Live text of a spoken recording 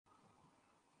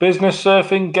Business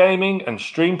surfing, gaming, and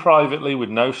stream privately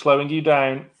with no slowing you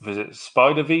down. Visit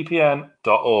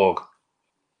spidervpn.org.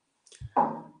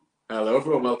 Hello,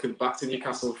 everyone. Welcome back to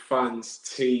Newcastle Fans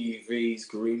TV's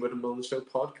Greenwood and Mullen Show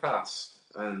podcast.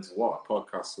 And what a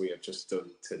podcast we have just done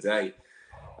today.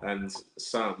 And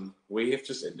Sam, we have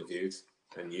just interviewed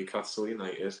a Newcastle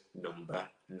United number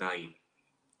 9.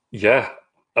 Yeah,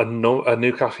 a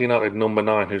Newcastle United number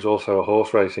 9 who's also a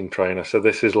horse racing trainer. So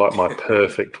this is like my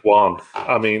perfect one.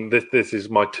 I mean, this is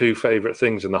my two favourite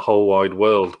things in the whole wide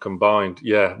world combined.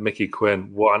 Yeah, Mickey Quinn,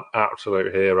 what an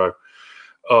absolute hero.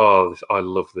 Oh, I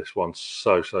love this one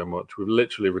so much. We're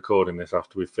literally recording this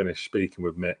after we've finished speaking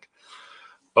with Mick.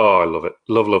 Oh, I love it.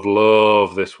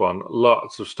 Love this one.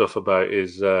 Lots of stuff about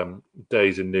his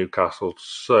days in Newcastle.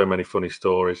 So many funny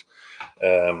stories.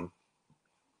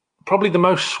 Probably the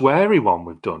most sweary one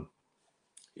we've done.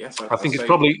 Yes, I think it's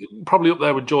probably up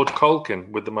there with George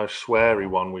Colkin with the most sweary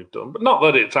one we've done. But not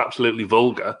that it's absolutely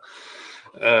vulgar.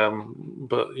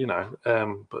 But yeah,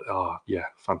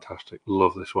 fantastic.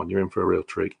 Love this one. You're in for a real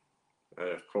treat.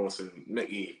 Of course, and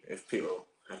Mickey, if people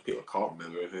can't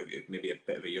remember, maybe a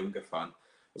bit of a younger fan,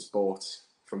 was bought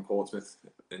from Portsmouth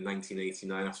in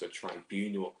 1989 after a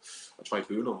tribunal. I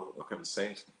can't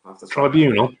say it.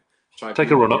 Tribunal.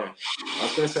 Take a run up. Yeah. I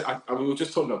was going to say, we were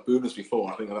just talking about booners before.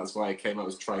 I think that's why it came out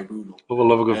as tribunal.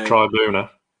 Love a good tribuna.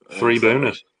 3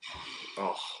 booners.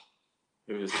 Oh,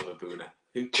 who doesn't love a booner?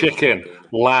 Chicken,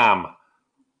 lamb,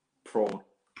 prawn.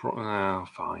 Oh,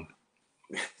 fine.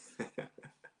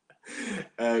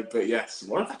 But yes,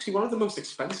 one of the most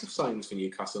expensive signings for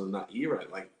Newcastle in that era,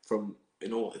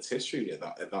 in all its history at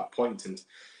that point, and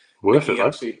worth it.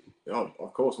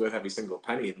 Of course, worth every single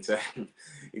penny. And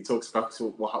he talks about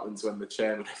what happened when the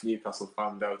chairman of Newcastle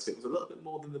found out it was a little bit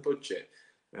more than the budget.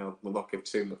 We'll not give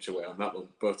too much away on that one,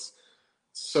 but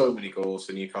so many goals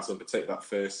for Newcastle, in particular that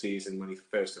first season when he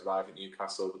first arrived at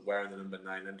Newcastle, wearing the number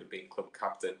 9, ended up being club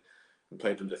captain, and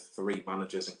played under 3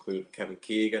 managers, including Kevin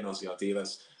Keegan, Ozzy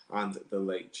Ardiles, and the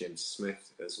late Jim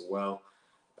Smith as well.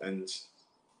 And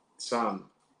Sam,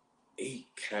 he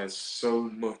cares so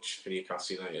much for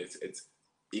Newcastle United.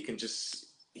 You can just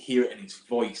hear it in his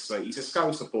voice. Like, he's a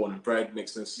Scouser born and bred,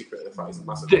 makes no secret of the fact he's a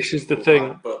massive. This is the thing.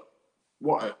 Fan, but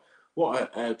what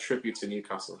a tribute to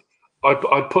Newcastle.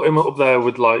 I'd put him up there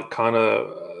with kind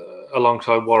of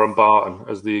alongside Warren Barton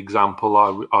as the example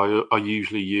I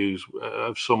usually use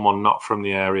of someone not from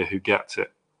the area who gets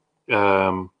it.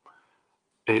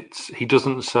 He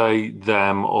doesn't say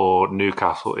them or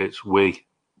Newcastle. It's we.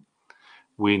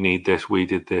 We need this. We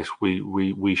did this.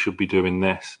 We should be doing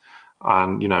this.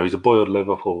 And he's a boiled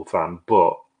Liverpool fan,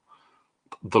 but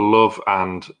the love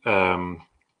and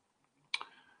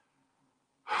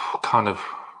kind of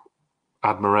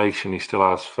admiration he still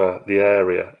has for the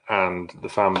area and the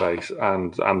fan base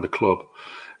and the club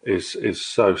is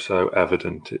so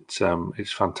evident.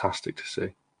 It's fantastic to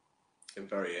see. It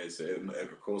very is.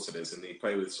 Of course it is. And he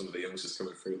played with some of the youngsters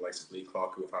coming through, like Lee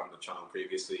Clark, who we've had on the channel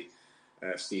previously,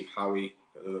 Steve Howie,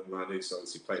 another man who's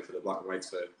obviously played for the Black and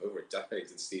Whites for over a decade,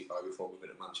 and Steve Howie before moving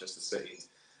to Manchester City.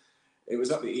 It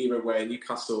was at the era where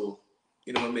Newcastle,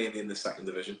 were mainly in the 2nd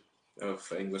division of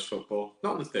English football,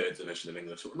 not in the 3rd division of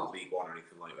English football, not League One or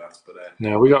anything like that. But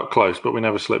no, we got close, but we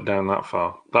never slipped down that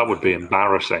far. That would be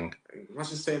embarrassing.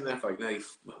 Imagine staying there for imagine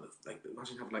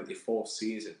having your 4th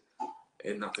season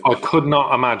in that division. I could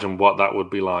not imagine what that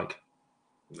would be like.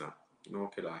 No, nor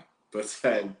could I. But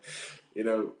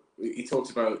he talked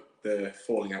about the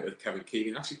falling out with Kevin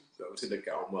Keegan. Actually, obviously they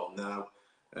get on well now.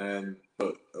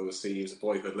 But obviously he was a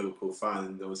boyhood Liverpool fan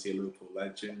and obviously a Liverpool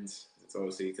legend. So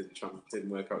obviously it didn't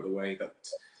work out the way that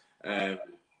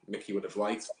Mickey would have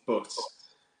liked. But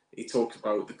he talked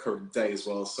about the current day as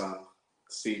well, Sam.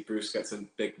 Steve Bruce gets a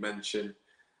big mention.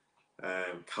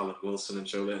 Callum Wilson and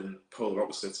Joe Linton, polar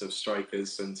opposites of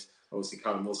strikers, and obviously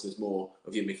Callum Wilson is more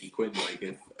of your Mickey Quinn,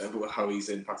 how he's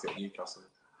impacted Newcastle.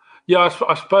 Yeah,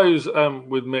 I suppose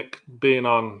with Mick being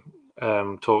on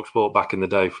TalkSport back in the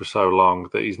day for so long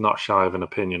that he's not shy of an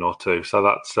opinion or two. So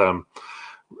that's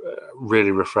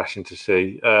really refreshing to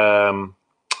see.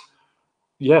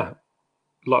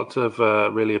 Lots of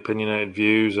really opinionated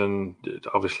views, and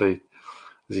obviously,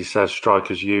 as he says,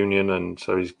 strikers union, and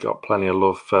so he's got plenty of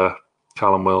love for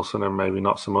Callum Wilson and maybe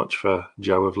not so much for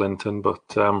Joe of Linton, but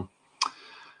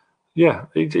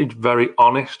he's very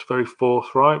honest, very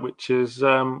forthright, which is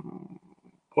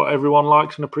what everyone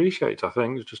likes and appreciates, I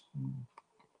think. It's just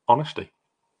honesty.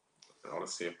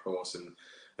 Honesty, of course, and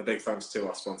a big thanks to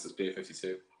our sponsors,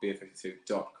 Beer52,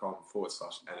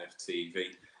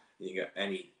 beer52.com/NFTV. You can get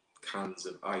any cans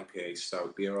of IPA,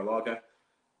 stout, beer or lager.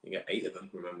 You get 8 of them,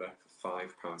 remember,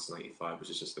 £5.95, which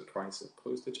is just the price of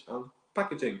postage and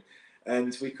packaging.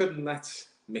 And we couldn't let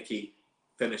Mickey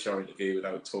finish our interview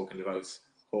without talking about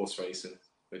horse racing,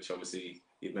 which obviously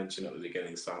you mentioned at the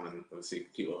beginning, Sam, and obviously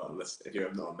people that listen, if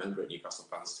you're not a member at Newcastle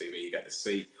Fans TV, you get to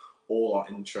see all our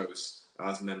intros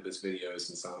as members' videos,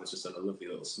 and Sam has just done a lovely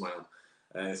little smile.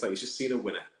 It's like he's just seen a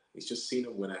winner. He's just seen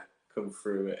a winner come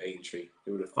through at Aintree.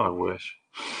 Who would have thought? I wish.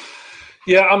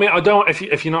 Yeah, I mean, I don't.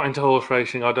 If you're not into horse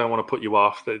racing, I don't want to put you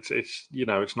off. It's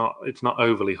not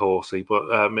overly horsey. But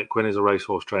Mick Quinn is a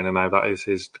racehorse trainer now. That is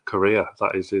his career.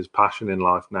 That is his passion in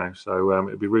life now. So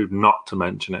it'd be rude not to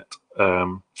mention it.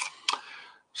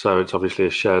 So it's obviously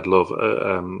a shared love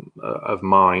of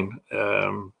mine.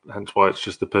 Hence why it's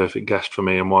just the perfect guest for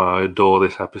me, and why I adore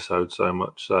this episode so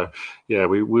much. So yeah,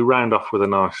 we round off with a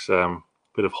nice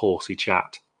bit of horsey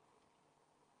chat.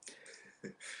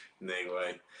 No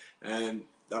way. And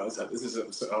this is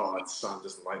Sam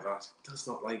doesn't like that. Does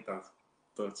not like that.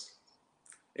 But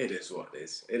it is what it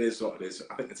is. It is what it is.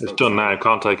 I think it's done now.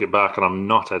 Can't take it back, and I'm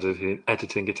not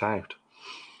editing it out.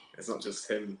 It's not just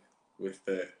him with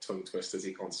the tongue twisters.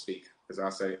 He can't speak, because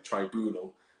I say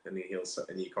tribunal, and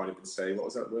you can't even say, what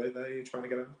was that word there you're trying to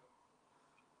get at?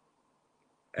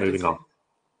 Moving on.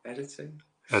 Editing.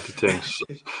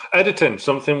 Editing,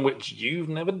 something which you've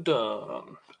never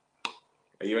done.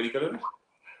 Are you any good at it?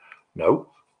 No.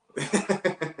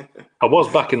 I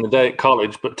was back in the day at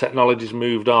college, but technology's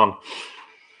moved on.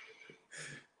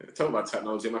 Talking about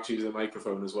technology, I'm actually using a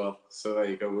microphone as well. So there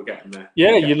you go, we're getting there.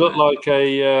 Yeah, you look like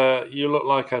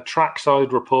a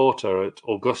trackside reporter at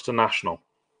Augusta National.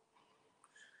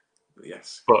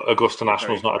 Yes. But Augusta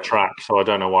National's not a track, so I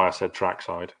don't know why I said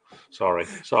trackside. Sorry.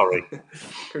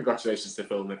 Congratulations to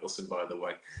Phil Nicholson, by the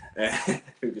way,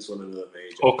 who just won another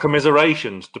major. Or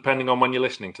commiserations, depending on when you're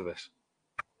listening to this.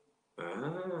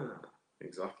 Ah,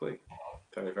 exactly.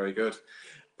 Very, very good.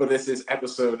 But this is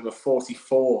episode number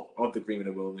 44 of the Greenwood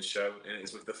and Wellness Show, and it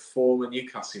is with the former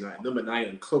Newcastle United number 9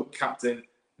 and club captain,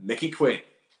 Mickey Quinn.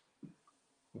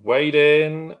 Wade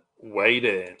in.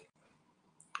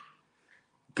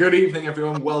 Good evening,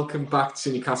 everyone. Welcome back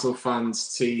to Newcastle Fans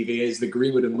TV. It's the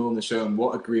Greenwood and Milner Show, and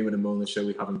what a Greenwood and Milner show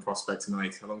we have in prospect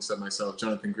tonight. Alongside myself,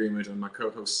 Jonathan Greenwood, and my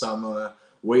co-host Sam Milner,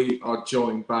 we are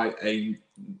joined by a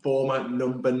former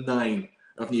number 9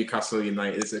 of Newcastle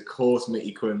United. It's of course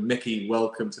Mickey Quinn. Mickey,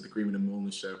 welcome to the Greenwood and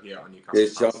Milner Show here on Newcastle.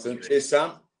 Cheers, Jonathan. Cheers,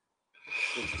 Sam.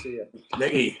 Good to see you.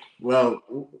 Mickey, well,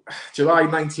 July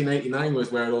 1989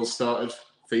 was where it all started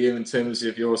for you in terms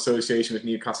of your association with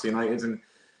Newcastle United, and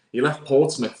you left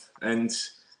Portsmouth. And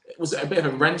was it a bit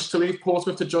of a wrench to leave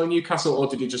Portsmouth to join Newcastle, or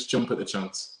did you just jump at the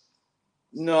chance?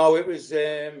 No, it was.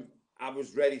 I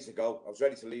was ready to go. I was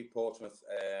ready to leave Portsmouth.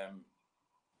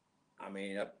 I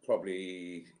mean, I'd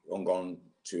probably gone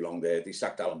too long there. They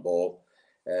sacked Alan Ball.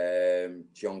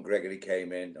 John Gregory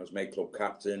came in. I was made club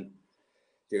captain.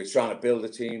 They were trying to build a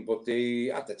team, but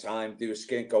at the time, they were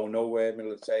skint going nowhere,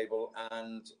 middle of the table,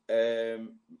 and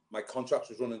my contract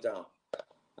was running down.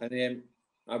 And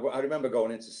I remember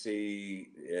going in to see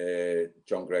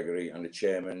John Gregory and the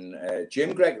chairman,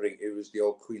 Jim Gregory, who was the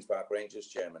old Queen's Park Rangers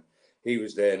chairman. He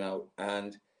was there now.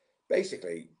 And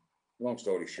basically, long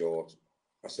story short,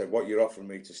 I said, what you're offering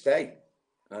me to stay?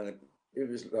 And it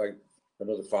was like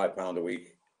another £5 a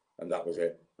week. And that was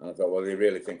it. And I thought, well, they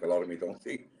really think a lot of me, don't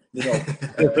they? You know.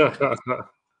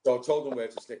 So I told them where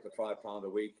to stick the £5 a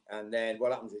week. And then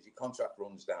what happens is your contract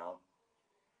runs down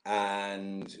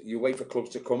and you wait for clubs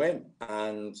to come in.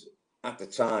 And at the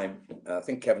time, I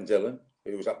think Kevin Dillon,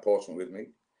 who was at Portsmouth with me,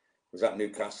 was at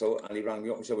Newcastle, and he rang me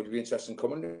up and said, would you be interested in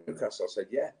coming to Newcastle? I said,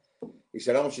 yeah. He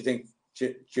said, how much do you think,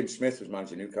 Jim Smith was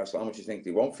managing Newcastle, how much do you think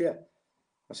they want for you?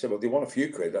 I said, well, they want a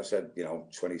few quid. I said,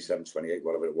 27, 28,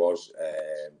 whatever it was,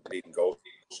 leading goal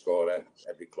scorer,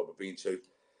 every club I've been to.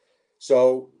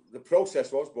 So the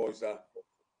process was, boys, that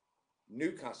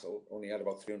Newcastle only had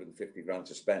about 350 grand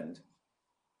to spend.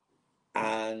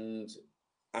 And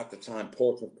at the time,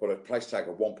 Portsmouth put a price tag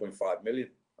of 1.5 million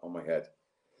on my head.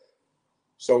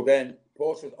 So then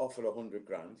Portsmouth offered 100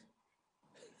 grand.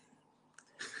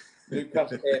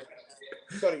 Newcastle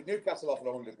offered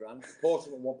 100 grand.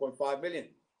 Portsmouth 1.5 million.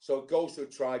 So it goes to a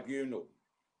tribunal.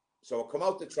 So I come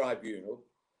out the tribunal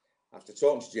after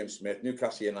talking to Jim Smith,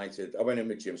 Newcastle United. I went in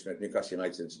with Jim Smith, Newcastle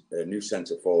United's new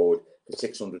centre forward for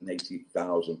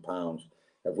 £680,000,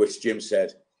 of which Jim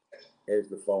said, here's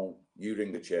the phone, you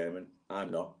ring the chairman, I'm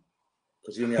not.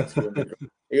 Because he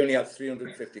only had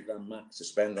 350 grand max to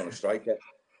spend on a striker,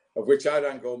 of which I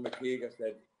rang go McKeague. I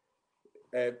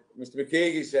said, Mr.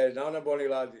 McKeague, he said, no, bunny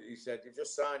lad. He said, you've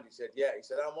just signed. He said, yeah. He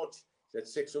said, how much? He said,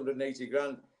 680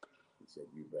 grand. He said,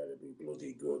 you better be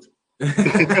bloody good.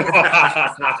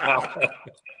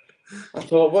 I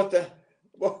thought,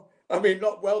 what? I mean,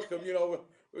 not welcome,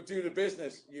 we'll do the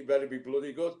business. You better be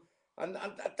bloody good. And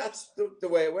that's the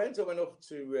way it went. I went up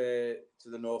to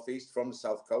the northeast from the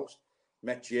south coast,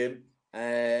 met Jim,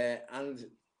 and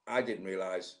I didn't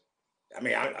realise. I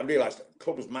mean, I realised the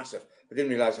club was massive. I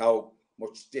didn't realise how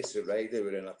much disarray they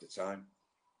were in at the time.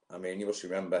 I mean, you must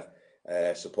remember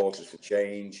Supporters for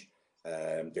Change.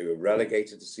 They were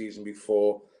relegated the season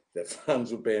before. The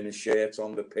fans were burning shirts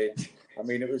on the pitch. I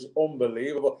mean, it was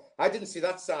unbelievable. I didn't see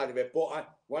that side of it, but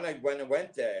when I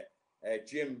went there,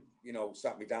 Jim,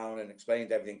 sat me down and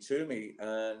explained everything to me,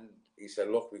 and he said,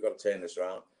 "Look, we've got to turn this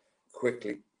around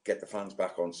quickly, get the fans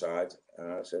back on side."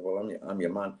 And I said, "Well, I'm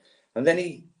your man." And then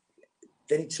he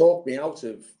talked me out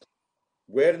of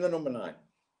wearing the number 9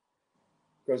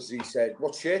 because he said,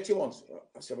 "What shirt do you want?"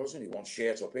 I said, "Well, there's only one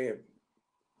shirt up here,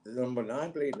 the number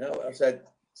 9, bleeding out." I said,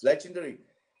 "It's legendary."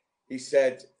 He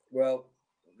said, "Well,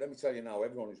 let me tell you now,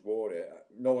 everyone who's wore it,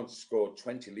 no one's scored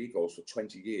 20 league goals for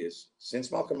 20 years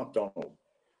since Malcolm McDonald."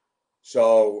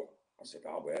 So I said,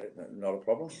 "I'll wear it, not a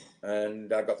problem."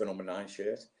 And I got the number 9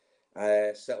 shirt.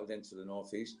 I settled into the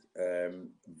northeast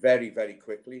very, very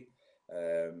quickly.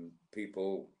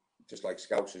 People, just like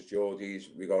Scousers,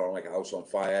 Geordies, we got on like a house on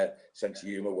fire, sense of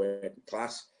humour, working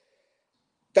class.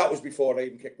 That was before I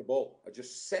even kicked the ball. I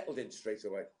just settled in straight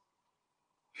away.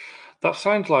 That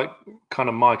sounds like kind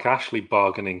of Mike Ashley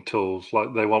bargaining tools.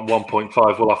 Like they want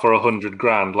 1.5, we'll offer 100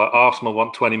 grand. Like Arsenal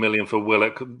want 20 million for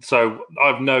Willock. So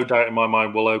I've no doubt in my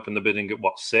mind we'll open the bidding at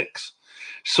 6,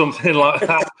 something like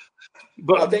that.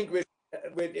 But I think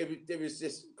it was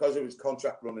just because it was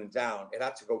contract running down. It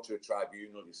had to go to a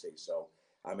tribunal, you see. So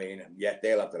I mean, yeah,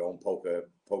 they'll have their own poker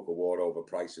war over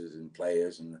prices and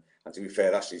players. And to be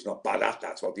fair, Ashley's not bad at that.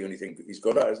 That's what the only thing he's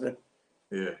good at, isn't it?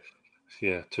 Yeah.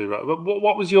 Yeah, too right. But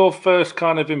what was your first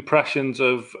kind of impressions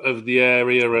of the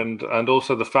area and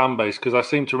also the fan base? Because I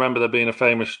seem to remember there being a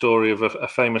famous story of a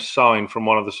famous sign from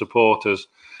one of the supporters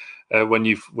that was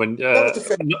the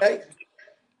first day.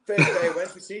 First day I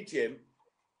went to see Jim.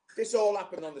 This all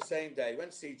happened on the same day.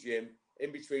 Went to see Jim.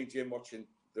 In between Jim watching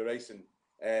the racing,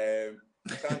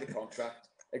 signed the contract,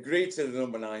 agreed to the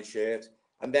number 9 shirt,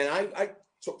 and then I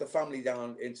took the family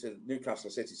down into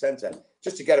Newcastle city centre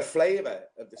just to get a flavour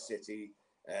of the city.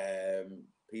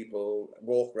 People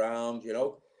walk around,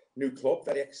 new club,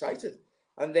 very excited.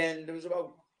 And then there was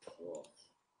about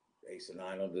 800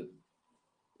 or 900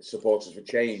 supporters for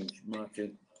change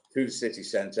marching through the city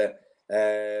centre.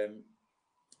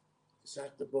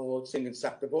 Sack the board, singing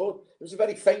sack the board. It was a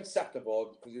very faint sack the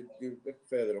board because you're a bit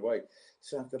further away.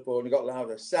 Sack the board, and it got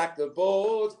louder. Sack the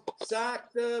board,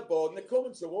 sack the board. And they're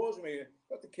coming towards me.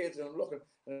 Got the kids, and I'm looking.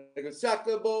 And they go, sack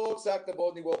the board, sack the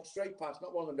board. And they walk straight past.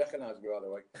 Not one of them recognised me, by the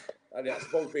way. And I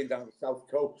suppose being down the south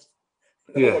coast.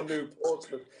 No one knew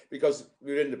Portsmouth because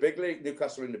we were in the big league.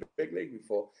 Newcastle were in the big league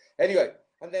before. Anyway,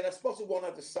 and then I spotted one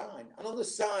had a sign. And on the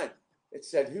sign, it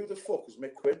said, "Who the fuck is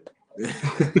Mick Quinn?"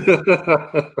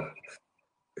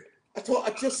 I thought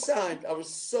I just signed. I was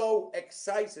so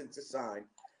excited to sign.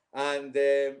 And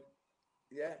I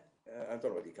don't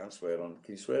know whether you can swear on.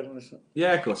 Can you swear on this?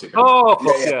 Yeah, of course you can. Oh,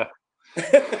 fuck yeah.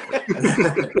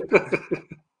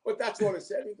 But that's what I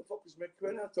said. Who the fuck is Mick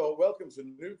Quinn? I thought, welcome to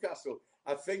Newcastle.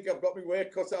 I think I've got my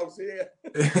work cut out here.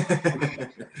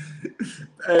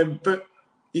 But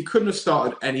you couldn't have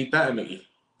started any better, Mickey.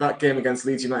 That game against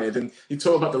Leeds United. And you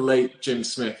talk about the late Jim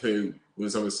Smith, who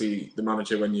was obviously the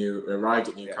manager when you arrived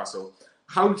at Newcastle. Yeah.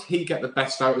 How did he get the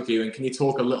best out of you? And can you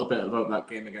talk a little bit about that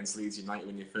game against Leeds United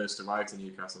when you first arrived in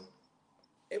Newcastle?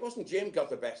 It wasn't Jim got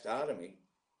the best out of me.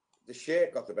 The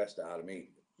shirt got the best out of me.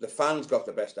 The fans got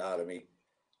the best out of me.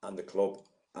 And the club.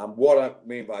 And what I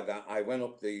mean by that, I went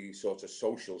up the sort of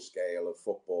social scale of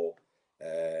football.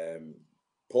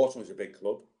 Portsmouth was a big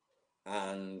club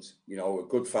and, a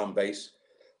good fan base.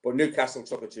 But Newcastle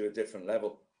took it to a different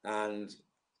level. And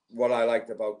what I liked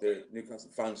about the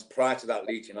Newcastle fans prior to that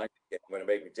Leeds United game when I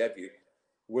made my debut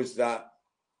was that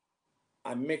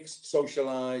I mixed,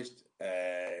 socialised,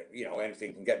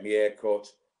 anything can get me a haircut,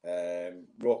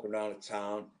 walking around the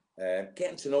town,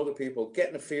 getting to know the people,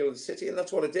 getting a feel of the city. And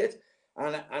that's what I did.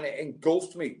 And it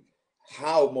engulfed me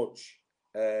how much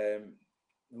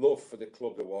love for the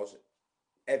club there was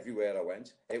everywhere I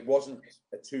went. It wasn't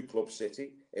a 2-club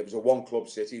city. It was a 1-club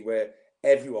city where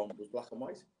everyone was black and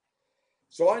white.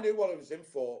 So I knew what I was in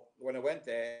for when I went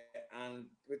there. And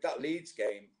with that Leeds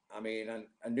game, I mean,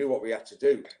 I knew what we had to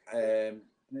do.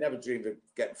 Never dreamed of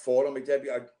getting 4 on my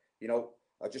debut.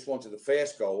 I just wanted the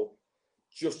first goal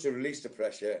just to release the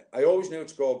pressure. I always knew to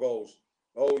score goals.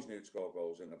 Always knew to score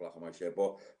goals in the black and white shirt.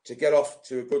 But to get off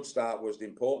to a good start was the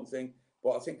important thing.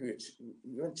 But I think we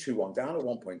went 2-1 down at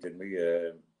one point, didn't we?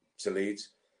 to Leeds.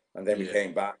 And then we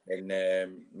came back, and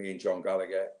me and John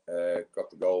Gallagher got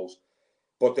the goals.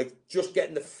 But just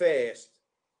getting the first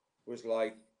was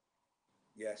like,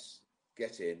 yes,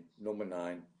 get in, number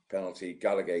 9, penalty,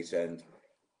 Gallagher's end.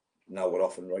 Now we're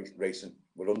off and racing.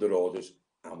 We're under orders,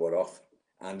 and we're off.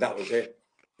 And that was it.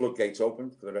 Floodgates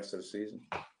opened for the rest of the season.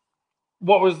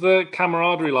 What was the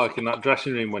camaraderie like in that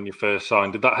dressing room when you first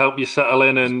signed? Did that help you settle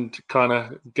in and kind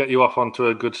of get you off onto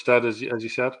a good stead, as you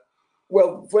said?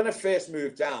 Well, when I first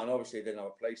moved down, obviously I didn't have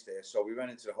a place there, so we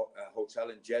went into a hotel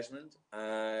in Jesmond.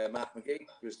 Mark McGee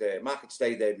was there. Mark had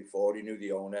stayed there before. He knew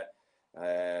the owner.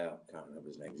 I can't remember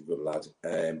his name. He's a good lad.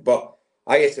 But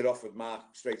I hit it off with Mark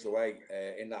straight away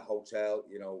in that hotel.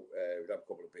 You know, we'd have a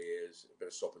couple of beers, a bit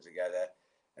of supper together,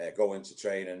 go into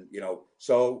training, you know.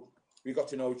 So we got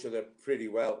to know each other pretty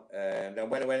well. And then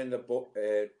when I went in the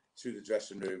to the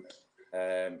dressing room,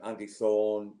 Andy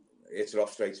Thorne hit it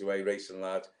off straight away, racing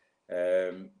lad.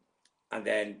 And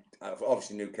then I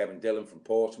obviously knew Kevin Dillon from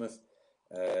Portsmouth,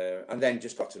 and then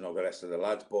just got to know the rest of the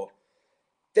lads. But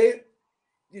they,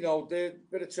 you know, they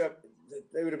were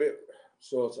a bit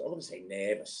sort of, I wouldn't say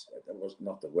nervous, that was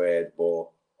not the word, but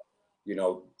you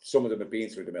know, some of them had been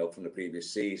through the mill from the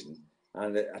previous season,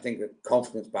 and I think the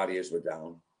confidence barriers were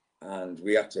down, and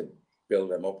we had to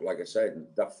build them up. Like I said, and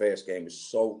that first game was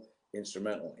so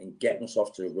instrumental in getting us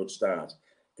off to a good start,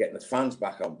 getting the fans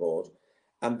back on board.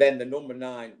 And then the number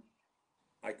 9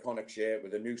 iconic shirt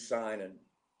with a new sign and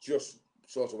just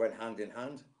sort of went hand in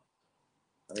hand.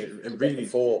 I mean, and really,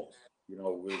 4, you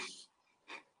know, was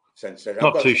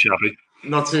sensational. Not too shabby.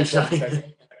 Not too shabby.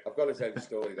 I've got to tell the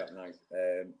story that night.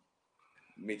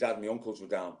 My dad and my uncles were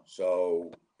down,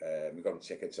 so we got them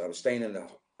tickets. I was staying in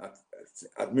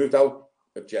I'd moved out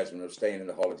of Jesmond. I was staying in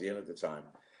the Holiday Inn at the time,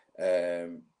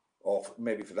 or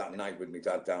maybe for that night with my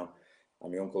dad down.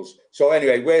 And my uncles. So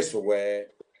anyway, where's for where?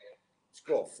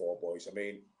 Score 4, boys. I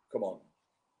mean, come on.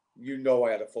 You know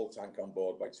I had a full tank on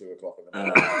board by 2 o'clock in the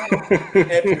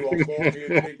morning. Everyone bought me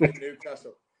a drink in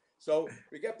Newcastle. So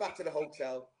we get back to the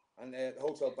hotel, and the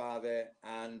hotel bar there,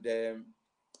 and 2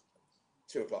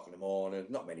 o'clock in the morning,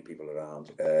 not many people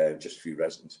around, just a few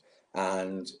residents.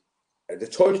 And the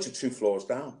toilets are 2 floors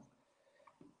down.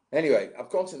 Anyway,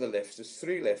 I've gone to the lifts. There's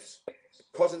 3 lifts.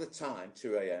 Because of the time,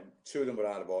 2 a.m., 2 of them were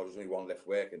out of order. There's only 1 lift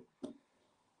working.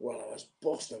 Well, I was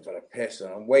busting for a piss,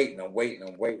 and I'm waiting.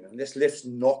 And this lift's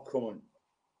not coming.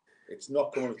 It's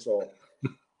not coming at all.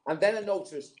 And then I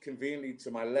noticed, conveniently,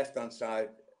 to my left-hand side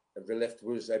of the lift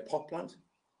was a pot plant.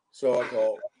 So I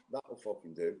thought, that will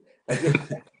fucking do.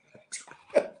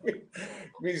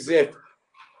 We zipped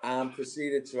and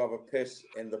proceeded to have a piss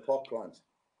in the pot plant.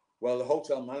 Well, the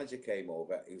hotel manager came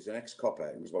over. He was an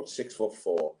ex-copper. He was about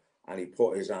 6'4". And he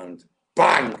put his hand,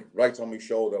 bang, right on my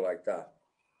shoulder like that.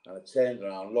 And I turned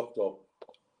around, looked up,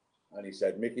 and he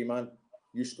said, "Mickey, man,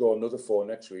 you score another 4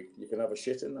 next week. You can have a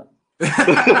shit in that."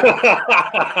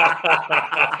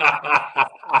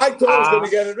 I thought I was going to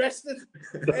get arrested.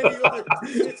 Any other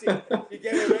city, you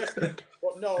get arrested.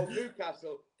 But no,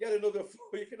 Newcastle, get another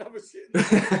 4, you can have a shit in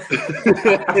that.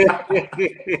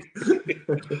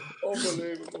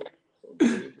 Unbelievable.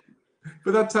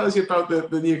 But that tells you about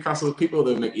the Newcastle people,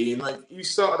 though, Mickey. And like, you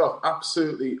started off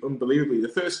absolutely unbelievably. The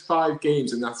first 5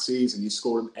 games in that season, you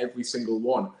scored in every single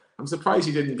one. I'm surprised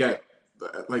you didn't get,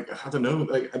 like, I don't know,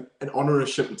 like an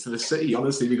honourship to the city,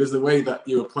 honestly, because the way that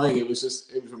you were playing, it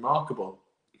was remarkable.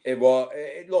 It was.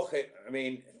 I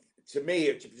mean, to me,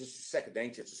 it was just second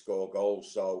nature to score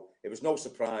goals. So it was no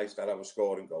surprise that I was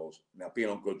scoring goals. Now, being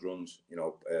on good runs, you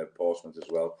know, Portsmouth as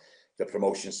well. The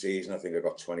promotion season, I think I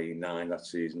got 29 that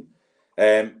season.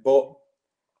 But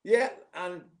yeah,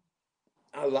 and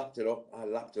I lapped it up. I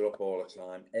lapped it up all the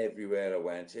time, everywhere I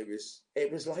went. It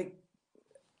was like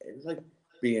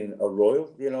being a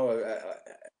royal, you know,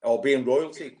 or being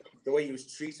royalty. The way he was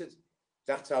treated,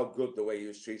 that's how good the way he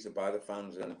was treated by the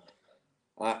fans. And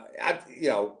I you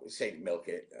know, say milk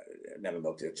it, never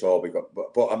milked it at all.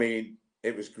 But I mean,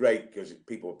 it was great because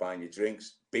people were buying you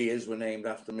drinks. Beers were named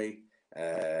after me.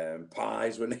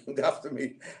 Pies were named after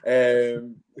me.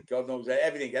 God knows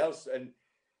everything else, and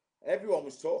everyone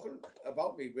was talking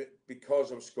about me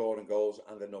because I was scoring goals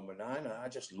and the number 9. And I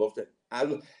just loved it.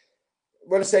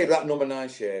 When I say that number 9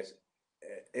 shirt,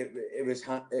 it was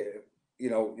you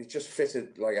know, it just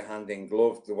fitted like a hand in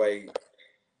glove. The way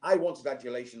I wanted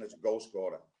adulation as a goal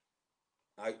scorer,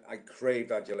 I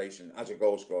craved adulation as a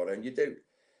goal scorer, and you do.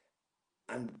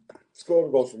 And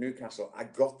scoring goals for Newcastle, I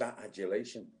got that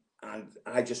adulation. And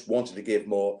I just wanted to give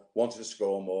more, wanted to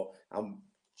score more, and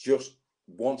just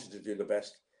wanted to do the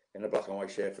best in a black and white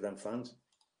shirt for them fans.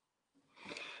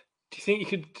 Do you think you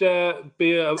could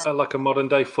be like a modern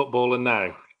day footballer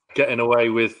now getting away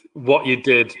with what you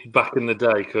did back in the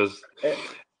day? Because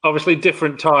obviously,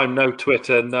 different time, no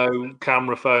Twitter, no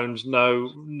camera phones,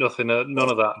 no nothing, none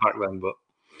of that back then. But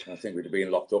I think we'd have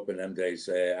been locked up in them days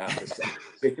after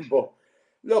 17. But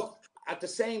look, at the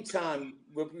same time,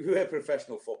 we were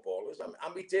professional footballers,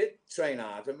 and we did train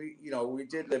hard, and we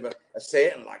did live a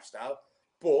certain lifestyle.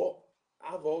 But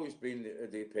I've always been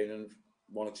the opinion of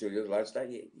one or two of the other lads that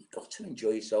you've got to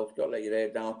enjoy yourself, you've got to let your hair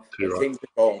down when things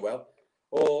are going well.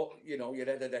 Or, your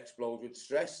head would explode with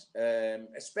stress,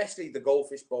 especially the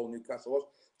Goldfish Bowl Newcastle was.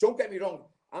 Don't get me wrong,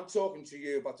 I'm talking to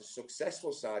you about the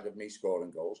successful side of me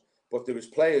scoring goals, but there was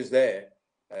players there.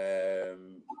 I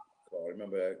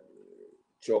remember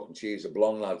Chalk and Cheese, a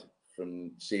blonde lad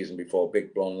from season before,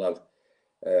 big blonde lad,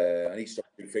 and he stuck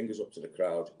 2 fingers up to the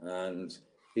crowd, and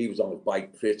he was on his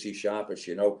bike pretty sharpish,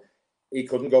 He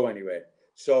couldn't go anywhere.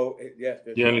 So, yeah.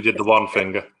 You only did the one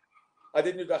finger. I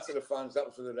didn't do that to the fans. That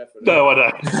was for the referee. No, I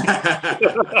don't.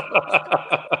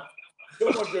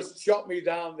 Someone just shot me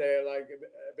down there like a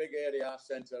big airy ass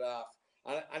centre half,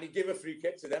 and he gave a free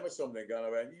kick to them or something. And I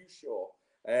went, "You sure?"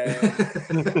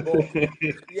 But,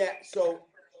 yeah. So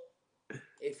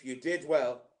if you did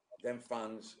well, then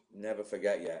fans never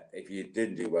forget you. If you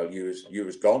didn't do well, you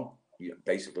was gone.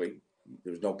 Basically,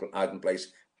 there was no hiding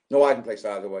place. No hiding place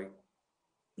either way.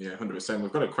 Yeah, 100%.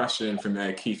 We've got a question from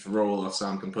Keith Roll, if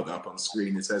Sam can put that up on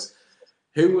screen. It says,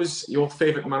 who was your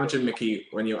favourite manager, Mickey,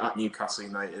 when you were at Newcastle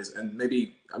United? And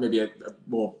maybe a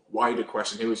more wider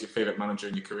question, who was your favourite manager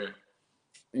in your career?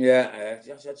 Yeah, I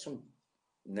had some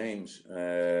names.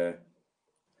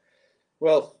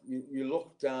 Well, you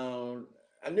look down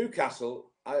at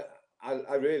Newcastle, I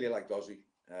really liked Ozzy.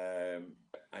 And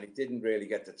he didn't really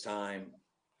get the time.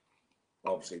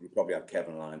 Obviously, we probably had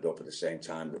Kevin lined up at the same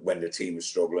time when the team was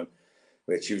struggling,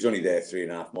 which he was only there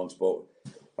 3.5 months. But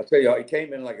I'll tell you what, he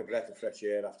came in like a breath of fresh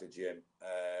air after Jim.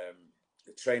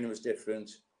 The training was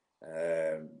different.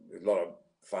 A lot of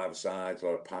 5-a-sides, a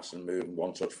lot of passing, moving,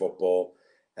 one-touch football.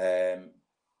 And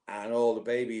all the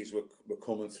babies were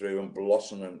coming through and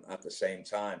blossoming at the same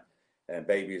time. And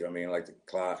babies, I mean, like the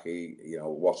Clarkey,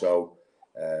 Watto,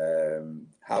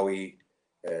 Howie,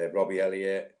 Robbie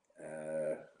Elliott.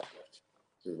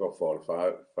 There's about 4 or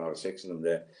 5 or 6 of them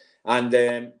there.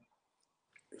 And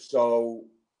so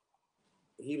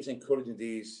he was encouraging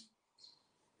these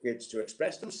kids to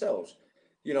express themselves.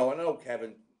 I know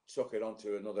Kevin took it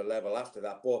onto another level after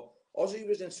that, but Ozzy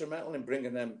was instrumental in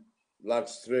bringing them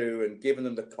lads through and giving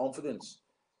them the confidence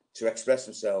to express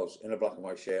themselves in a black and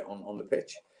white shirt on the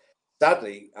pitch.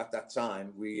 Sadly, at that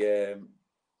time, we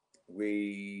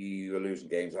were losing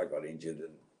games. I got injured,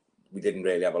 and we didn't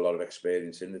really have a lot of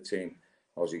experience in the team.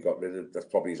 Ozzy got rid of, that's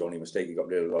probably his only mistake. He got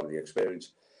rid of a lot of the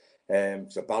experience.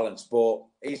 It's a balance, but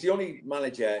he's the only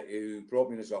manager who brought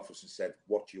me in his office and said,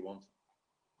 "What do you want?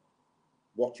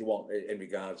 What do you want in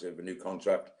regards of a new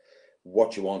contract?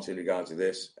 What do you want in regards to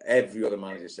this?" Every other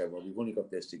manager said, "Well, we've only got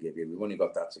this to give you. We've only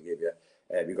got that to give you.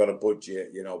 We've got a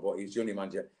budget, But he's the only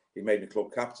manager. He made me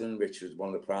club captain, which was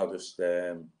one of the proudest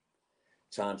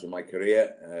times of my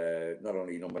career. Not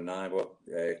only number 9,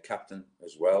 but captain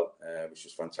as well, which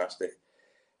was fantastic.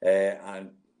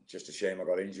 And just a shame I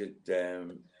got injured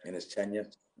in his tenure.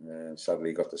 Sadly,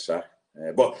 he got the sack.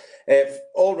 But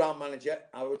all-round manager,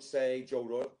 I would say Joe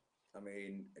Royle. I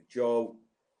mean, Joe,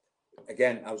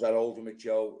 again, I was at Oldham with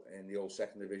Joe in the old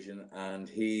second division, and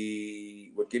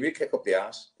he would give you a kick up the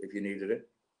arse if you needed it.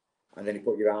 And then he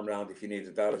put your arm around if you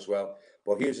needed that as well.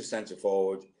 But he was a centre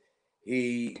forward.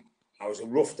 I was a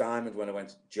rough diamond when I went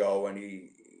to Joe, and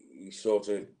he sort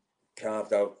of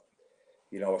carved out,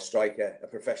 a striker, a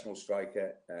professional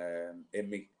striker in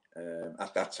me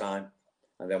at that time.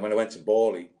 And then when I went to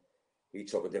Borley, he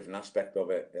took a different aspect of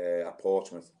it at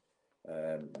Portsmouth,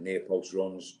 near post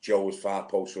runs. Joe was far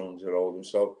post runs at Oldham.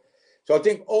 So I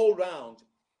think all round,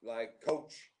 like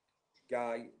coach,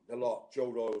 guy, a lot. Joe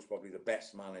Royle was probably the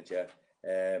best manager.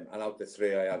 And out the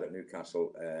 3 I had at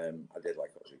Newcastle, I did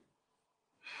like Ozzy.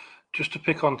 Just to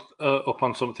pick up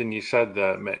on something you said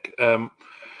there, Mick.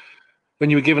 When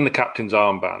you were given the captain's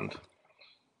armband,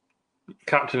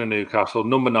 captain of Newcastle,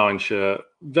 number 9 shirt,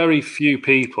 very few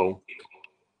people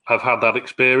have had that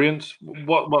experience.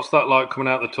 What's that like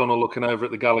coming out the tunnel, looking over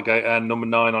at the Gallagher and number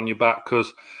 9 on your back?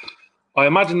 Because I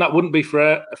imagine that wouldn't be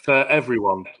for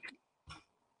everyone.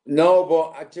 No,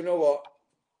 but do you know what?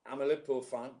 I'm a Liverpool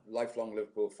fan, lifelong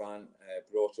Liverpool fan.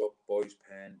 Brought up Boys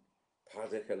Pen,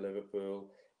 Paddock at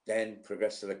Liverpool, then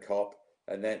progressed to the Cop,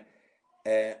 and then,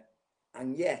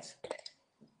 and yet,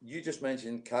 you just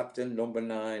mentioned captain, number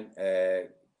 9,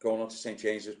 going on to St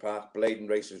James's Park, Bladen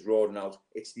races roaring out.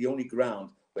 It's the only ground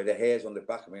where the hairs on the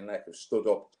back of my neck have stood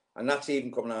up, and that's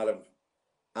even coming out of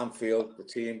Anfield, the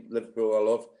team, Liverpool, I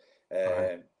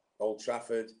love, Old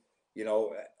Trafford, you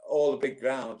know, all the big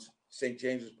grounds, St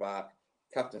James's Park,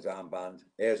 captain's armband,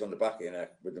 hairs on the back of your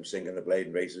neck with them singing the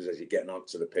Blade Races as you're getting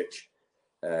onto the pitch.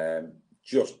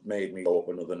 Just made me go up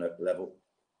another level.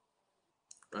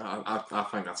 I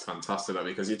think that's fantastic,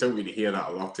 because you don't really hear that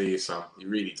a lot, do you, Sam? You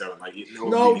really don't. Like,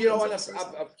 no, you know, and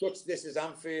I've touched This Is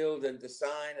Anfield and the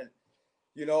sign, and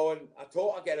you know, and I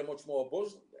thought I'd get a much more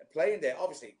buzz playing there.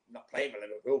 Obviously, not playing with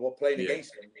Liverpool, but playing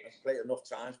against them. I've played enough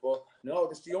times, but no,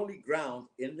 it's the only ground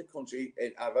in the country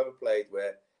I've ever played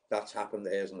where that's happened.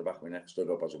 The hairs on the back of my neck stood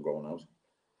up as I'm going out.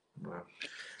 Wow.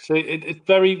 So it's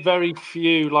very, very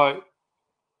few, like,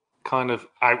 kind of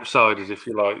outsiders, if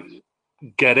you like,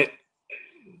 get it.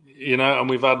 You know, and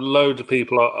we've had loads of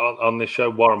people on this show.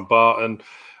 Warren Barton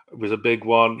was a big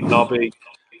one, Nobby,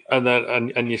 and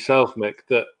then and yourself, Mick,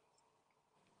 that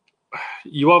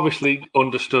you obviously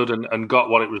understood and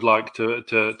got what it was like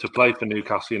to play for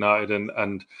Newcastle United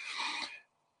and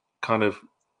kind of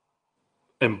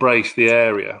embrace the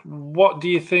area. What do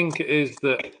you think it is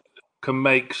that can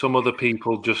make some other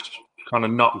people just kind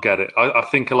of not get it? I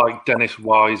think of like Dennis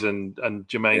Wise and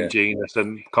Jermaine Genius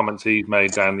and comments he's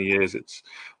made down the years.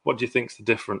 What do you think's the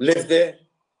difference? Live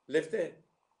there,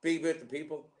 be with the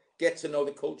people, get to know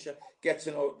the culture, get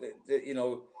to know the you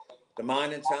know, the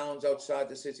mining towns outside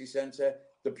the city centre,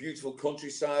 the beautiful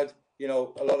countryside. You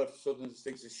know, a lot of Southerners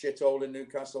think it's a shithole in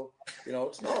Newcastle. You know,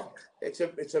 it's not. It's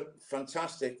a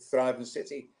fantastic, thriving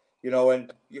city. You know,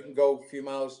 and you can go a few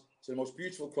miles to the most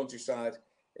beautiful countryside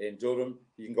in Durham.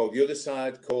 You can go the other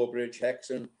side, Corbridge,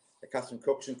 Hexham, the Catherine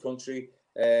Cookson country,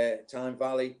 Tyne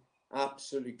Valley.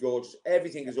 Absolutely gorgeous.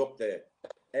 Everything is up there.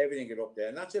 Everything is up there.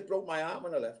 And that's it. Broke my heart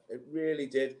when I left. It really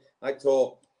did. I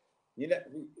thought, you know,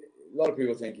 a lot of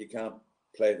people think you can't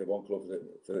play the one club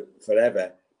for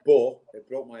forever. But it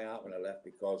broke my heart when I left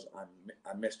because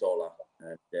I missed all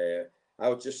that. And I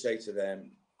would just say to them,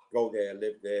 go there,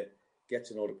 live there, get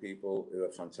to know the people who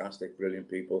are fantastic, brilliant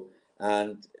people,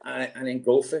 and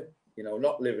engulf it. You know,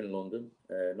 not live in London,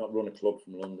 not run a club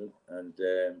from London and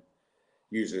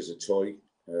use it as a toy,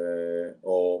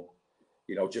 or,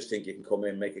 you know, just think you can come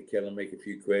in, make a kill and make a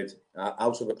few quid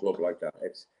out of a club like that.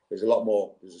 There's a lot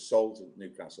more. There's a soul to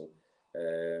Newcastle.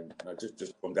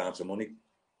 Just come down to money.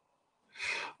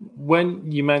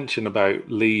 When you mention about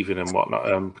leaving and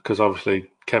whatnot, because obviously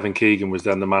Kevin Keegan was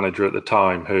then the manager at the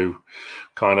time, who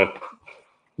kind of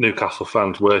Newcastle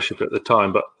fans worshipped at the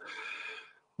time, but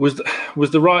was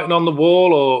the writing on the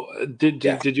wall, or did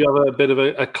you have a bit of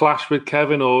a clash with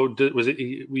Kevin, or were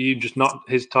you just not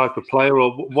his type of player,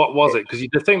 or what was it? Because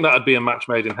you'd think that'd be a match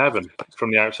made in heaven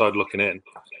from the outside looking in.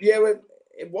 Yeah, well,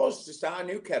 it was just I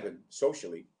knew Kevin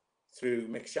socially through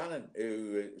Mick Shannon,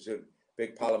 who is a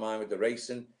big pal of mine with the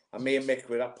racing, and me and Mick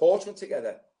were at Portsmouth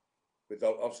together with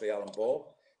obviously Alan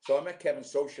Ball. So I met Kevin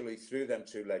socially through them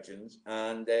two legends,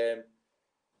 and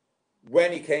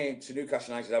when he came to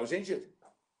Newcastle United, I was injured.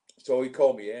 So he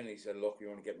called me in and he said, look, you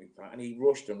want to get me back? And he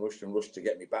rushed to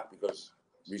get me back because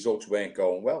results weren't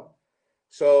going well.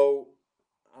 So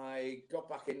I got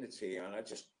back in the team and I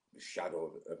just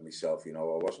shadowed of myself, you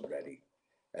know, I wasn't ready.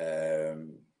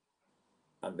 And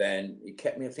then he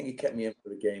kept me in for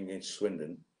the game against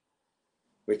Swindon,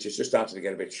 which is just starting to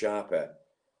get a bit sharper.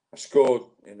 I scored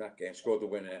in that game, scored the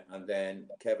winner, and then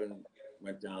Kevin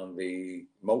went down he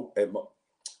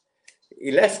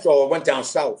left or went down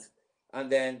south, and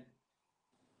then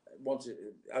I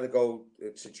had to go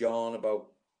to John about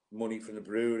money from the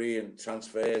brewery and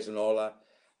transfers and all that.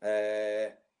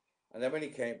 And then when he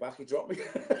came back, he dropped me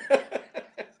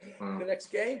the next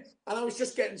game, and I was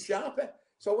just getting sharper.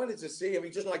 So I wanted to see him. He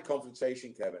doesn't like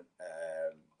confrontation, Kevin.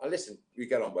 And listen, we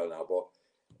get on well now, but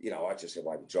you know, I just said,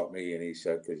 why did you drop me? And he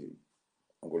said, because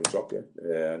I'm going to drop you.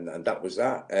 And that was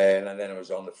that. And then I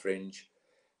was on the fringe.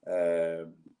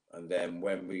 And then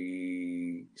when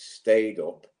we stayed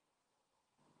up,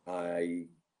 the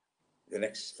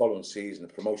next following season,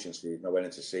 the promotion season, I went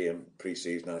in to see him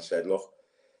pre-season. And I said, look,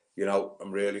 you know,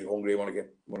 I'm really hungry. I want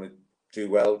to do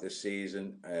well this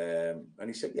season. And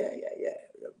he said, yeah.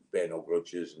 Bear no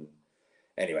grudges. And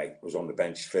anyway, I was on the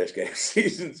bench first game of the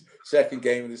season, second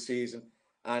game of the season.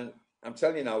 And I'm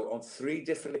telling you now, on 3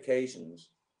 different occasions,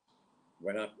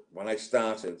 when I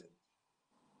started,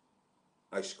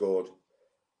 I scored.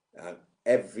 And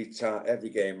every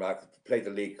game, like played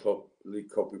the League Cup,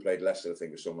 we played Leicester, I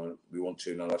think, or someone. We won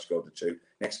 2-0, I scored the 2.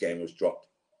 Next game was dropped.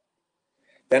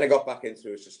 Then I got back in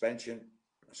through a suspension.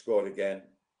 I scored again.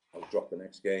 I was dropped the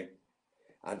next game.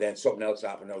 And then something else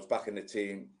happened. I was back in the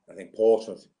team. I think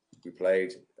Portsmouth, we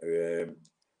played.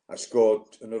 I scored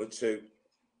another 2.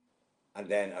 And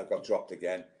then I got dropped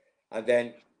again. And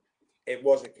then it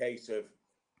was a case of,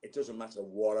 it doesn't matter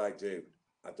what I do.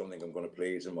 I don't think I'm going to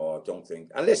please him, or I don't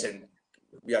think. And listen,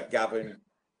 we had Gavin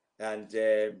and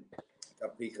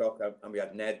Peacock, and we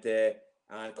had Ned there,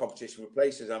 and competition with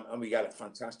places, and we had a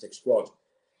fantastic squad.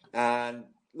 And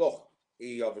look,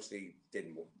 he obviously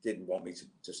didn't want me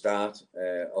to start,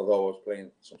 although I was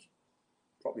playing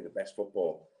probably the best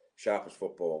football, sharpest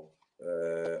football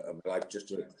of my life,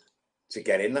 just to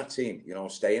get in that team, you know,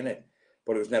 stay in it.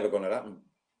 But it was never going to happen.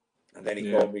 And then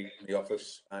he called me in the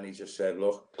office, and he just said,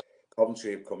 "Look,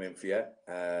 Coventry have come in for you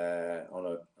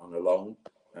on a loan.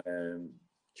 Do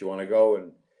you want to go?"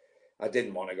 And I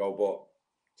didn't want to go,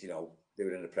 but you know, they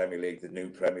were in the Premier League, the new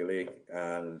Premier League,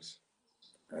 and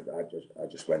I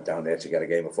just went down there to get a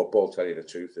game of football. Tell you the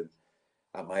truth, and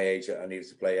at my age, I needed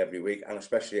to play every week, and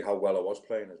especially how well I was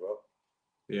playing as well.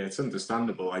 Yeah, it's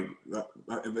understandable. Like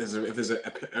if there's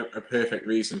a perfect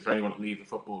reason for anyone to leave the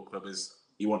football club, is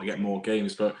you want to get more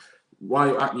games. But while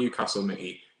you're at Newcastle,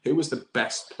 Mickey, who was the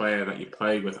best player that you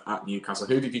played with at Newcastle?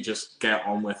 Who did you just get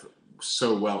on with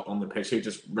so well on the pitch? Who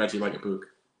just read you like a book?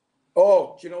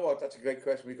 Oh, do you know what? That's a great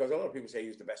question, because a lot of people say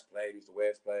he's the best player, he's the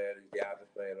worst player, he's the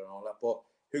hardest player, and all that. But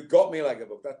who got me like a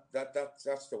book?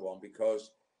 That's the one,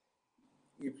 because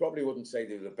you probably wouldn't say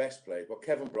they were the best player, but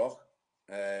Kevin Brock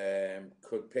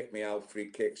could pick me out free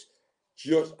kicks.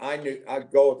 I knew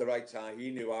I'd go at the right time.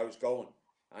 He knew I was going,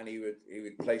 and he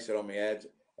would place it on my head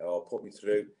or put me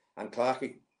through. And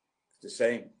Clarkey, the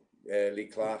same. Lee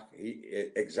Clark,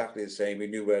 exactly the same. He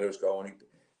knew where I was going.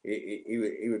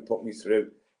 He would put me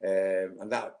through.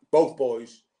 And that both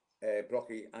boys,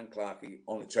 Brocky and Clarkey,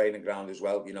 on the training ground as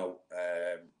well, you know,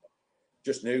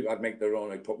 just knew I'd make the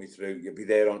run, I'd put me through. You'd be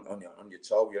there on your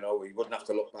toe, you know. You wouldn't have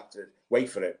to look back to wait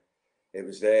for it. It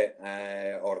was there,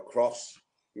 or a cross.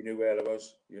 You knew where I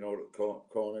was, you know,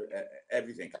 corner,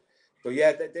 everything. So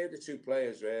yeah, they're the two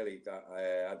players really that I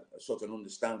had a sort of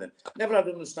understanding. Never had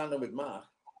an understanding with Mark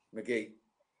McGee,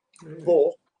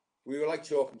 but we were like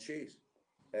chalk and cheese.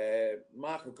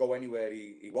 Mark would go anywhere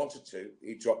he wanted to.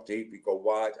 He'd drop deep, he'd go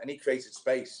wide, and he created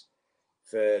space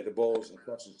for the balls and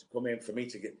crosses to come in for me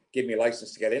to give me a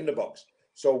license to get in the box.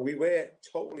 So we were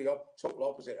total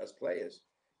opposite as players.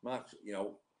 Mark, you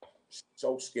know,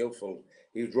 so skillful.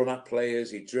 He would run at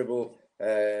players, he'd dribble.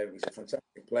 He's a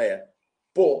fantastic player.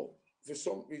 But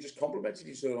we just complimented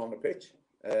each other on the pitch.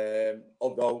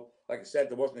 Although, like I said,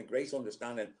 there wasn't a great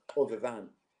understanding other than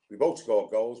we both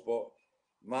scored goals, but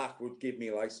Mark would give me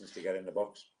a license to get in the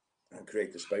box and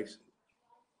create the space.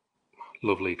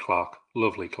 Lovely Clark.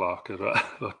 But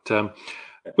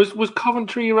was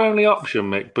Coventry your only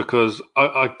option, Mick? Because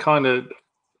I kind of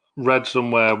read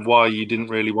somewhere why you didn't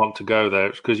really want to go there.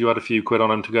 It's because you had a few quid on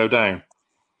them to go down.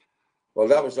 Well,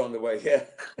 that was on the way, yeah.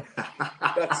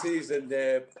 That season,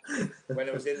 when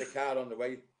I was in the car on the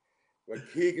way, when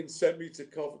Keegan sent me to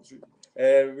Coventry,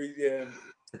 I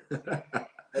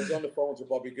was on the phone to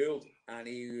Bobby Gould, and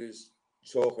he was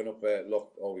talking up,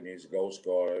 look, all we need is a goal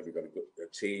scorer. We've got a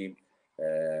team.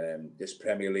 This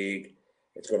Premier League,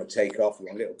 it's going to take off. We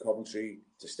want little Coventry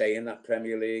to stay in that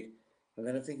Premier League. And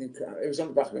then I'm thinking, it was on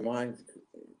the back of my mind,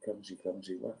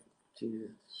 Coventry, what?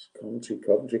 Jesus,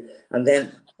 Coventry. And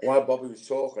then while Bobby was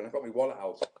talking, I got my wallet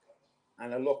out,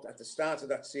 and I looked at the start of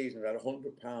that season at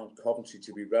 £100 Coventry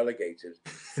to be relegated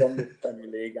from the Premier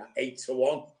League at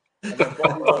 8-1. And then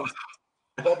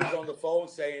Bobby's on the phone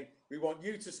saying, "We want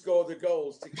you to score the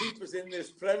goals to keep us in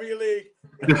this Premier League.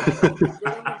 We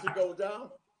don't want to go down."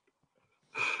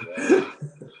 Well,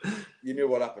 you knew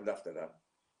what happened after that.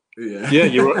 Yeah.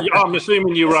 I'm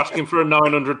assuming you were asking for a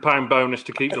 £900 bonus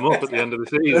to keep them up at the end of the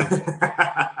season.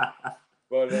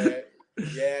 But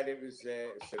yeah, it was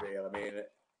surreal. I mean,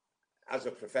 as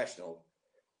a professional,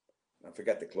 I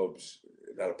forget the clubs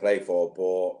that I play for,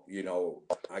 but you know,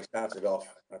 I started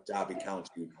off at Derby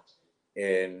County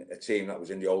in a team that was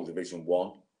in the old Division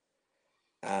 1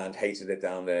 and hated it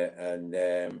down there, and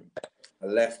I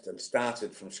left and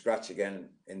started from scratch again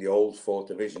in the old 4th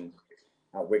Division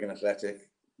at Wigan Athletic,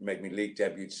 made me league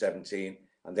debut 17,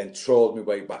 and then trawled my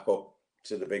way back up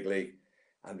to the big league.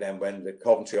 And then when the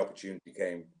Coventry opportunity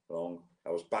came along, I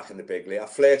was back in the big league. I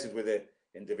flirted with it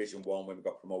in Division 1 when we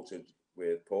got promoted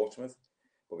with Portsmouth,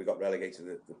 but we got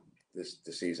relegated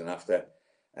the season after.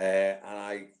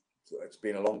 And it's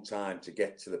been a long time to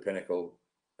get to the pinnacle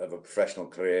of a professional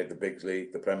career, the big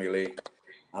league, the Premier League,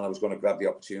 and I was going to grab the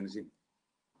opportunity.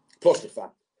 Plus the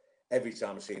fact, every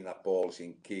time I've seen that ball,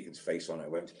 seen Keegan's face on it, I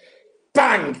went,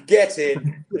 bang, get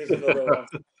in. There's another one.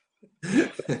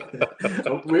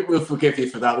 We'll forgive you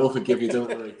for that. We'll forgive you, don't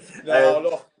worry.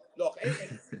 No, look,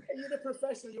 you're a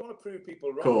professional. You want to prove people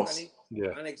wrong. Of course.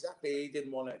 And exactly, he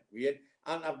didn't want to win.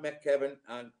 And I've met Kevin,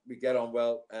 and we get on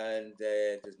well, and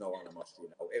there's no animosity.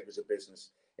 It was a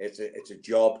business. It's a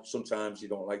job. Sometimes you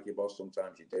don't like your boss.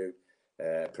 Sometimes you do.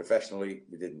 Professionally,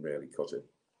 we didn't really cut it.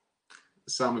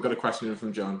 Sam, we've got a question in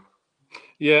from John.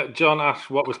 Yeah, John asked,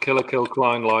 what was Killer Kill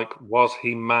Klein like? Was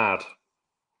he mad?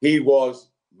 He was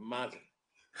mad.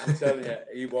 I'm telling you,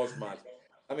 he was mad.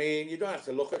 I mean, you don't have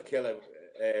to look at Killer,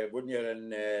 wouldn't you?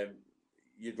 And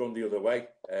you'd run the other way,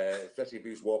 especially if he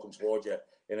was walking towards you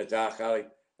in a dark alley.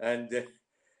 And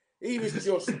he was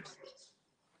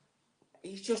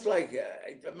he's just like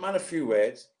a man of few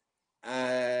words.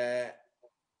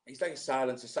 He's like a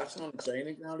silent assassin on the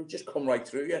training ground. He'd just come right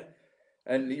through you,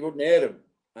 and you wouldn't hear him.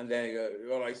 And then you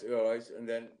go, all right. And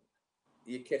then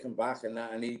you kick him back and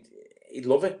that, and he'd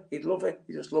love it. He'd love it.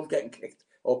 He just loved getting kicked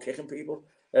or kicking people.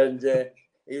 And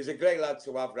he was a great lad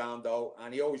to have round, though,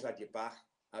 and he always had your back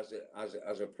as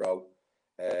a pro.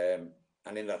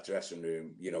 And in that dressing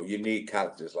room, you need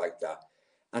characters like that.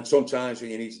 And sometimes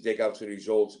when you need to dig out the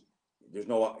results, there's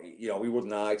no, he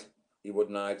wouldn't hide. He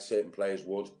wouldn't hide. Certain players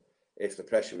would if the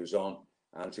pressure was on.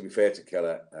 And to be fair to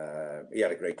Killer, he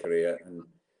had a great career, and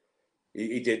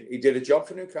he did a job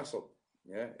for Newcastle.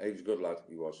 Yeah, he was a good lad.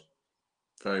 He was.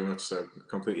 Very much so.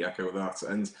 Completely echo that.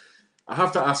 And I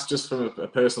have to ask, just from a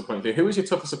personal point of view, who was your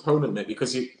toughest opponent, Mick?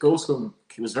 Because goal scoring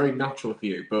was very natural for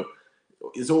you, but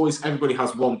there's always, everybody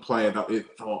has one player that they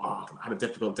thought, I had a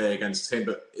difficult day against him.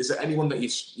 But is there anyone that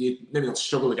you maybe not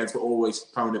struggled against, but always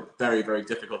found it very, very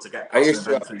difficult to get past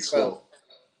an event and score?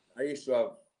 I used to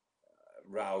have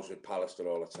rows with Pallister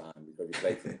all the time because he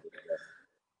played for me.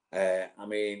 I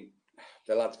mean,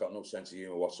 the lad's got no sense of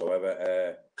humour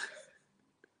whatsoever.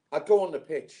 I'd go on the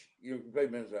pitch, and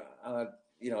I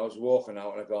was walking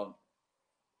out and I'd gone,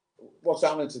 what's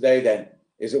happening today then?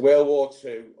 Is it World War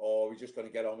II or are we just going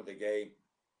to get on with the game?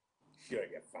 Sure,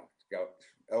 you fat scout.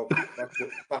 Oh,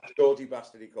 fat dodgy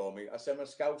bastard, he called me. I said, I'm a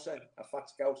scouser, a fat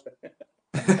scouser.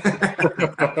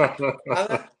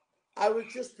 And I would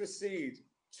just proceed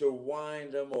to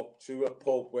wind him up to a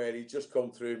pub where he'd just come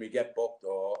through me, get booked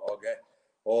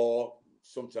or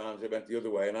sometimes it went the other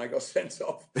way and I got sent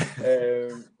off. I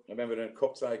remember in a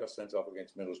cup tie I got sent off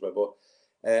against Middlesbrough. But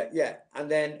and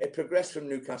then it progressed from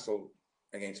Newcastle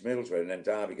against Middlesbrough and then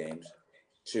Derby games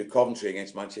to Coventry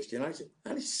against Manchester United.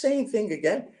 And it's the same thing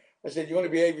again. I said, you want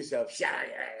to behave yourself? Yeah,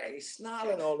 he's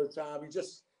snarling all the time. He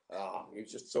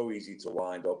was just so easy to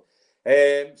wind up.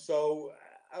 So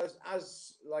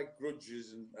as like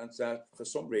grudges and for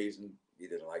some reason he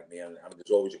didn't like me, and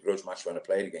there's always a grudge match when I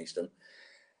played against him.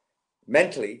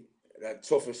 Mentally, the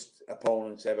toughest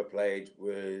opponents ever played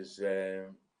was the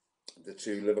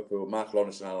two Liverpool, Mark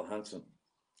Lawrence and Alan Hansen.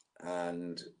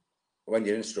 And when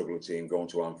you're in a struggling team going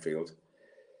to Anfield,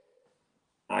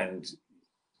 and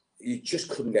you just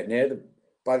couldn't get near them.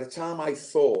 By the time I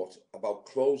thought about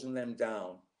closing them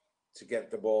down to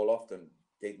get the ball off them,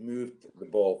 they'd moved the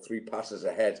ball 3 passes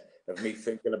ahead of me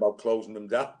thinking about closing them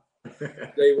down.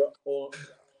 They were all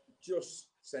just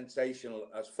sensational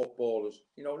as footballers.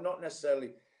 Not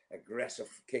necessarily aggressive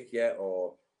kick yet,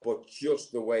 but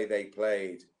just the way they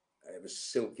played. It was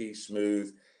silky,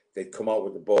 smooth. They'd come out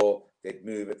with the ball, they'd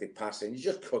move it, they'd pass it, and you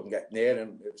just couldn't get near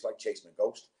them. It was like chasing a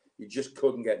ghost. You just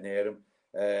couldn't get near them.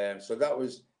 So that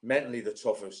was mentally the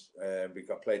toughest. We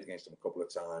got played against them a couple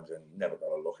of times and never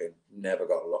got a look in. Never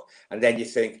got a look. And then you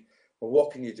think, well,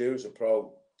 what can you do as a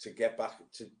pro to get back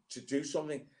to do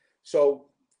something? So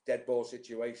dead ball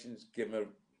situations, give them an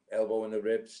elbow in the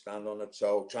ribs, stand on a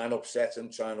toe, try and upset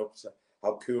them,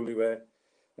 how cool they were.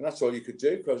 And that's all you could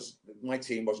do because my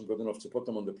team wasn't good enough to put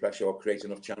them under pressure or create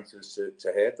enough chances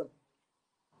to hurt them.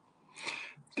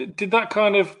 Did that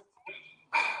kind of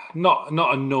not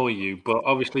annoy you, but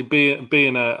obviously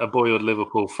being a boyhood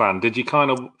Liverpool fan, did you kind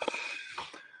of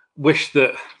wish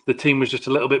that the team was just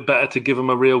a little bit better to give them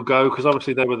a real go? Because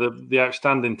obviously they were the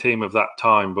outstanding team of that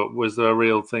time, but was there a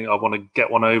real thing, I want to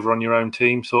get one over on your own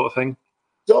team sort of thing?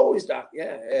 It's always that,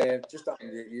 yeah. Just that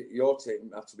your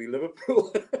team had to be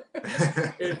Liverpool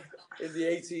in the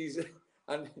 80s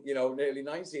and, early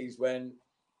 90s when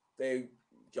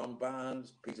John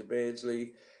Barnes, Peter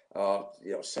Beardsley, are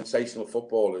sensational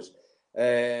footballers,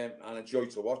 and a joy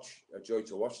to watch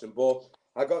them. But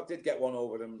I did get one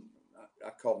over them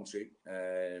at Coventry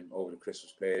over the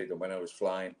Christmas period, and when I was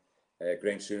flying,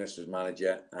 Graham Souness was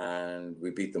manager, and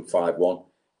we beat them 5-1,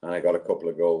 and I got a couple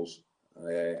of goals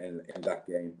in that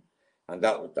game, and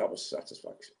that was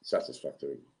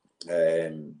satisfactory.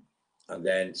 And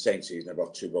then same season I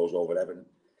got 2 goals over Everton,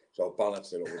 so I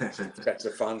balanced it up with 2 sets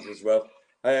of fans as well.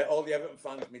 All the Everton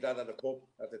fans, my dad had a pub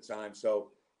at the time,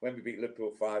 so when we beat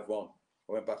Liverpool 5-1,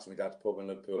 I went back to my dad's pub in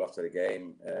Liverpool after the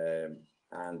game,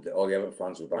 and all the Everton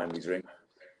fans were buying me drinks.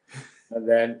 And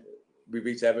then we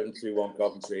beat Everton 2-1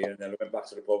 Coventry, and then I went back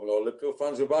to the pub and all Liverpool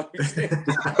fans were buying me drinks.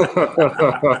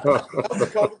 I'm a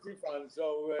Coventry fan,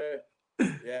 so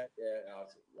yeah.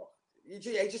 You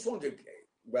just want to do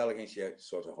well against your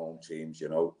sort of home teams,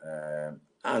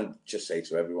 and just say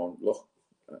to everyone, look,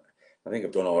 I think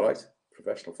I've done all right,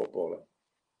 professional footballer.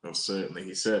 Well, certainly,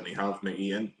 you certainly have,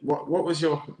 Mickey. And what was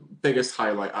your biggest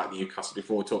highlight at Newcastle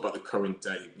before we talk about the current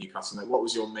day of Newcastle? Like, what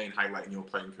was your main highlight in your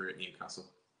playing career at Newcastle?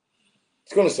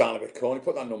 It's going to sound a bit corny,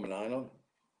 put that number 9 on,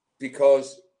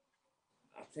 because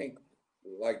I think,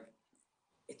 like,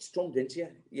 it's drummed into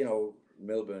you,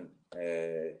 Milburn,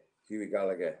 Hughie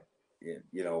Gallagher,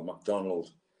 McDonald.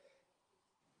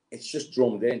 It's just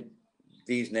drummed in.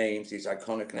 These names, these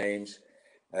iconic names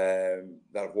that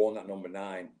have worn that number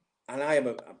 9. And I am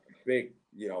a big,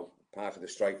 part of the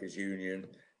Strikers Union,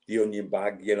 the Onion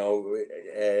Bag,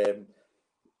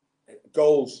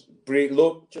 goals,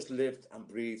 just lived and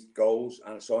breathed goals.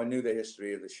 And so I knew the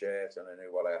history of the shirt and I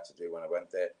knew what I had to do when I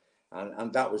went there.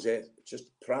 And that was it.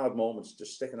 Just proud moments,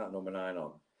 just sticking that number 9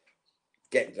 on.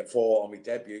 Getting to 4 on my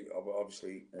debut,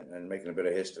 obviously, and making a bit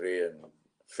of history and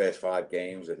first 5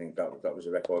 games. I think that was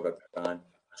a record at the time,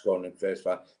 scoring in the first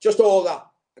 5. Just all that.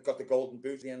 I got the golden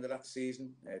boot at the end of that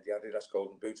season, the Adidas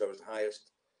golden boot. I was the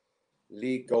highest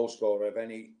league goal scorer of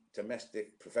any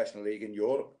domestic professional league in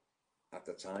Europe at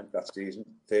the time, that season.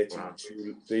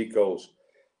 32 league goals.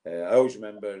 I always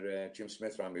remember Jim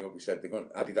Smith rang me up. He said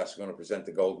Adidas are going to present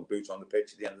the golden boot on the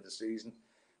pitch at the end of the season.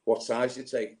 What size do you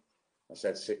take? I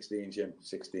said 16, Jim.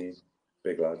 16.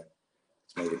 Big lad.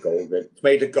 It's made of gold. It's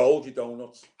made of gold, you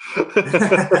donuts. I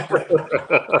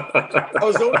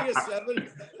was only a 7.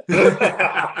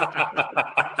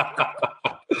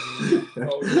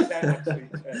 No, 10 actually.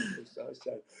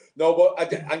 10. No, but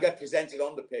I got presented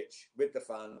on the pitch with the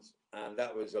fans, and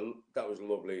that was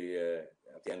lovely at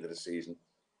the end of the season.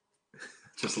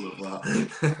 Just love that.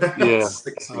 Yeah,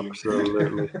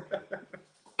 absolutely.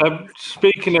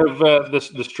 Speaking of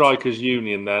the Strikers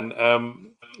Union, then,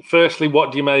 firstly,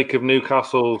 what do you make of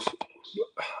Newcastle's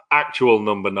actual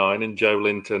number 9 in Joe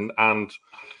Linton, and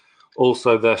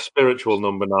also their spiritual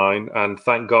number 9, and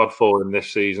thank God for him this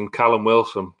season, Callum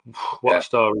Wilson? What a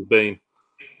star he's been.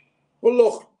 Well,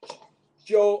 look,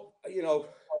 Joe,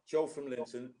 Joe from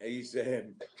Linton, he's.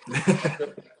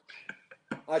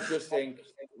 I just think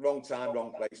wrong time,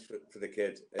 wrong place for the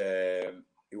kid.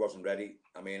 He wasn't ready.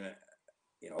 I mean,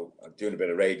 I'm doing a bit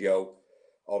of radio.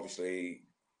 Obviously,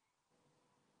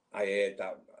 I heard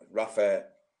that Rafa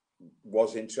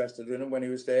was interested in him when he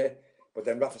was there, but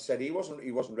then Rafa said he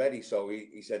wasn't ready, so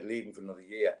he said leave him for another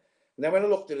year. And then when I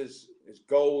looked at his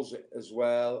goals as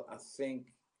well, I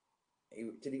think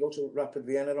did he go to Rapid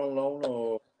Vienna on loan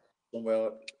or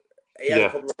somewhere? He had a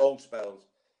couple of loan spells,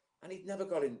 and he'd never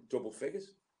got in double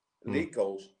figures league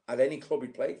goals at any club he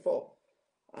played for.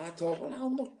 And I thought, well, how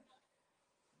much?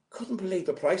 Couldn't believe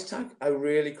the price tag. I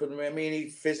really couldn't. I mean,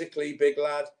 he's physically big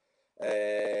lad,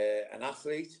 an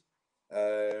athlete,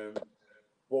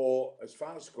 but as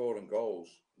far as scoring goals,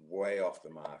 way off the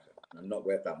mark and not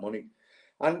worth that money.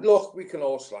 And look, we can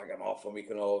all slag him off, and we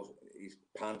can all his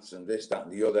pants and this, that,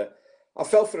 and the other. I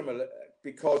felt for him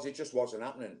because it just wasn't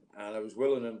happening, and I was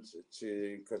willing him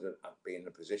to because I'd be in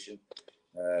the position.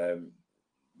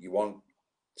 You want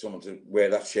someone to wear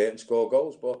that shirt and score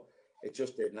goals, but it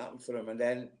just didn't happen for him. And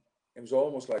then it was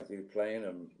almost like they were playing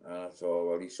him, and I thought,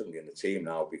 well, he shouldn't be in the team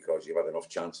now because you've had enough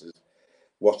chances.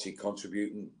 What's he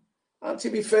contributing? And to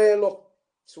be fair, look,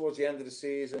 towards the end of the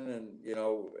season, and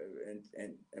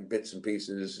in bits and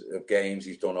pieces of games,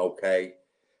 he's done okay,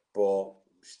 but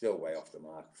still way off the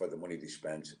mark for the money they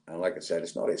spent. And like I said,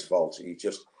 it's not his fault. I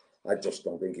just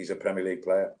don't think he's a Premier League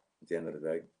player at the end of the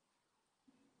day.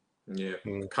 Yeah,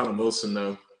 Callum Wilson,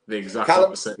 though, the exact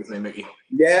opposite, isn't he, Mickey?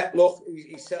 Yeah, look,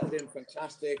 he's settled in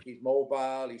fantastic. He's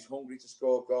mobile. He's hungry to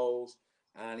score goals,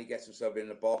 and he gets himself in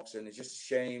the box. And it's just a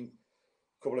shame.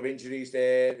 A couple of injuries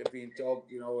there, being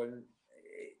dogged, and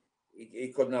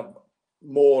he couldn't have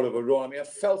more of a run. I mean, I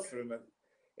felt for him.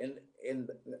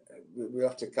 We'll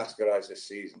have to categorise this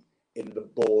season in the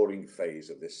boring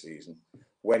phase of this season,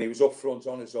 when he was up front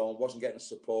on his own, wasn't getting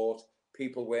support,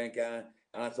 people weren't getting,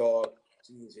 and I thought,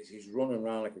 Jesus, he's running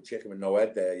around like a chicken with no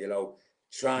head there,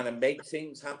 trying to make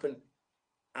things happen,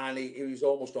 and he was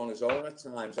almost on his own at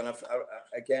times. And I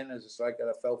again, as a striker,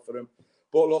 I felt for him.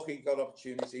 But look, he got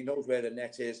opportunities. He knows where the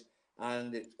net is,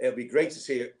 and it'll be great to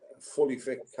see a fully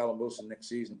fit Callum Wilson next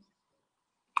season.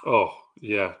 Oh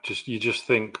yeah, you just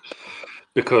think,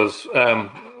 because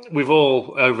we've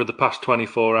all over the past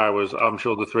 24 hours, I'm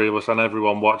sure the three of us and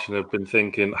everyone watching have been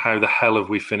thinking, how the hell have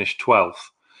we finished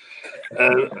 12th?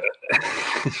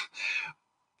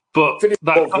 But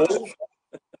that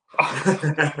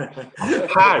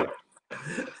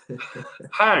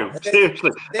how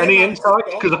seriously? Any insight?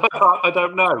 Because I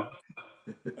don't know.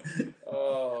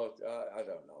 Oh, I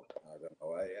don't know.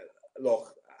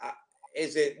 Look,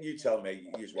 is it? You tell me.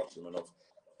 You've watched them enough.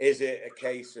 Is it a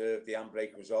case of the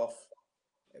handbrake was off?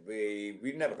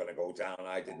 We're never going to go down.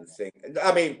 I didn't think.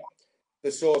 I mean,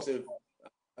 the sort of.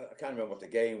 I can't remember what the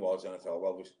game was, and I thought,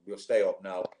 well, we'll stay up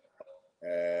now.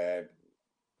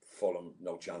 Fulham,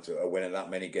 no chance of winning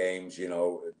that many games. You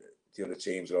know, the other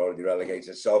teams are already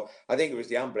relegated. So I think it was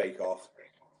the handbrake off.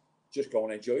 Just go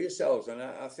and enjoy yourselves. And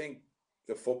I think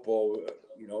the football,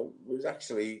 you know, was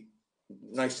actually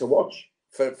nice to watch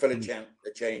for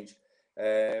the change.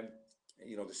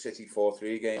 You know, the City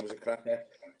 4-3 game was a cracker.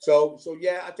 So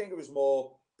yeah, I think it was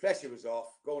more pressure was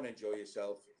off. Go and enjoy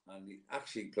yourself. And he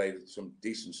actually played some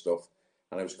decent stuff.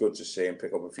 And it was good to see him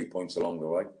pick up a few points along the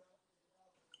way.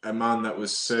 A man that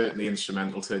was certainly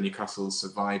instrumental to Newcastle's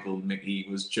survival, Mickey,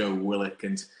 was Joe Willock.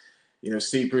 And, you know,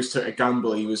 Steve Bruce took a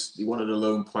gamble. He wanted a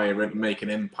lone player to make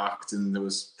an impact. And there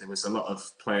was a lot of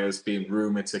players being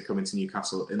rumoured to come into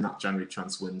Newcastle in that January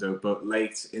transfer window. But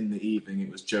late in the evening,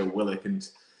 it was Joe Willock. And,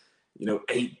 you know,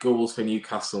 8 goals for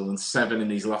Newcastle and 7 in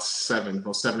these last 7,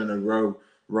 or 7 in a row,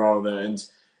 rather. And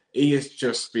he has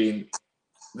just been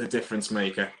the difference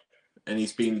maker. And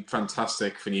he's been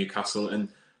fantastic for Newcastle. And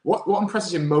what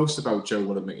impresses you most about Joe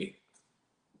Willock, Mickey?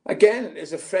 Again,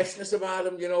 there's a freshness about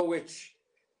him, you know, which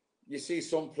you see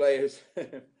some players.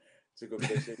 It's a good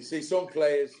question. You see some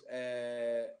players,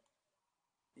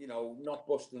 you know, not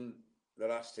busting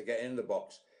their ass to get in the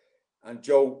box, and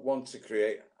Joe wants to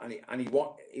create, and he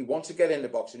wants to get in the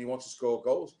box, and he wants to score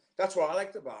goals. That's what I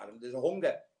liked about him. There's a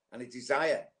hunger and a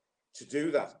desire to do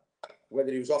that,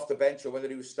 whether he was off the bench or whether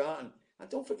he was starting. And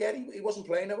don't forget, he wasn't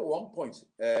playing at one point.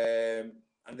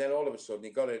 And then all of a sudden, he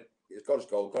got his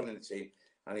goal, got in the team,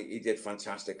 and he did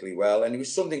fantastically well. And he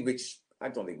was something which I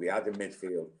don't think we had in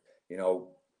midfield. You know,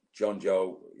 John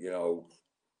Joe, you know,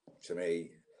 to me,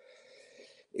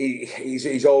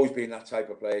 he's always been that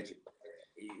type of player.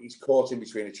 He's caught in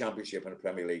between a Championship and a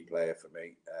Premier League player for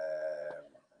me.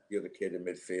 The other kid in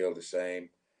midfield, the same.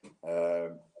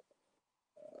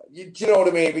 Do you know what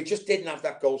I mean? We just didn't have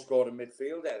that goal scorer in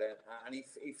midfield there, and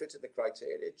he fitted the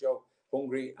criteria. Joe,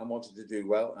 hungry and wanted to do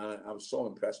well, and I was so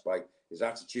impressed by his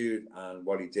attitude and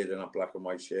what he did in that black and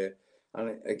white shirt.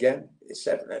 And again, it's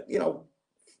 7. You know,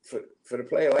 for a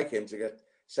player like him to get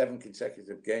 7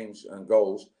 consecutive games and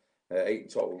goals, 8 in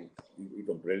total, he's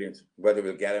done brilliant. Whether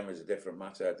we'll get him is a different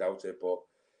matter. I doubt it, but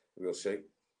we'll see.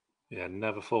 Yeah,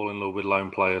 never fall in love with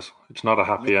lone players. It's not a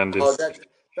happy ending. Oh,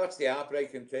 that's the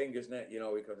heartbreaking thing, isn't it? You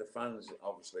know, because the fans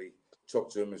obviously took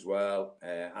to him as well,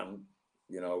 and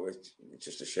you know, it's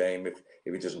just a shame if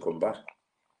he doesn't come back.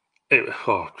 It'd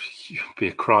be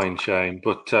a crying shame.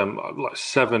 But like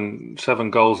 7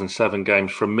 goals in 7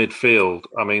 games from midfield.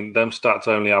 I mean, them stats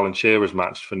only Alan Shearer's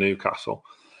matched for Newcastle.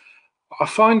 I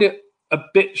find it a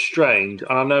bit strange,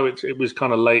 and I know it was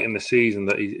kind of late in the season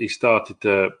that he started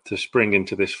to spring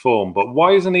into this form. But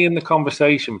why isn't he in the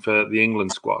conversation for the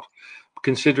England squad?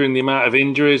 Considering the amount of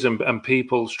injuries and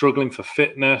people struggling for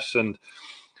fitness, and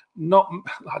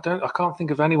I can't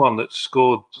think of anyone that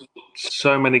scored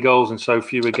so many goals in so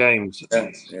fewer games.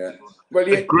 Yeah. Well,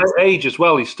 at great age as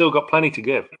well. He's still got plenty to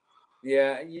give.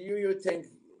 Yeah, you would think,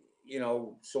 you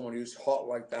know, someone who's hot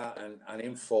like that and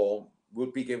in form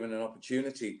would be given an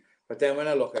opportunity. But then when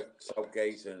I look at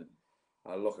Southgate and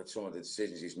I look at some of the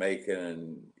decisions he's making,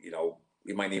 and you know,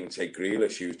 he might even take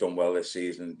Grealish, who's done well this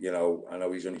season. You know, I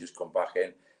know he's only just come back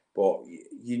in, but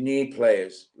you need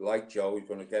players like Joe who's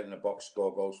going to get in the box,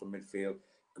 score goals from midfield.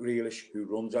 Grealish, who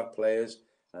runs at players,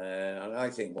 and I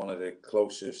think one of the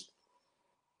closest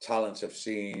talents I've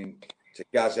seen to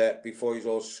Gazette before he's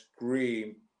all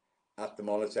scream at the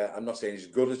monitor. I'm not saying he's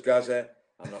as good as Gazette.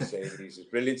 I'm not saying he's as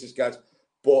brilliant as Gaz,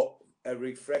 but a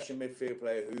refreshing midfield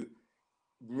player who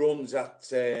runs at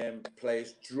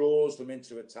players, draws them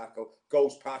into a tackle,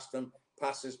 goes past them,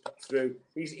 passes through.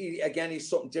 He's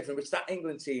something different, which that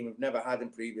England team have never had in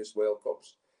previous World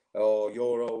Cups or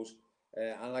Euros.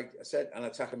 And like I said, an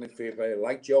attacking midfield player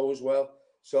like Joe as well.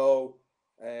 So,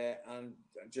 and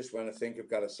just when I think of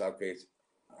Gareth Southgate,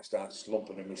 I start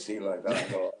slumping in my seat like that. I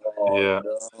go,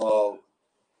 no.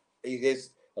 He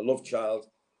is a love child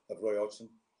of Roy Hodgson.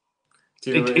 Do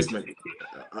you know what it is,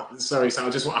 Mick? Sorry,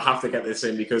 so I have to get this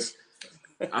in because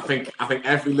I think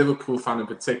every Liverpool fan in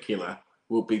particular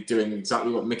will be doing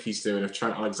exactly what Mickey's doing if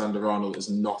Trent Alexander-Arnold is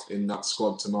not in that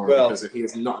squad tomorrow. Well, because if he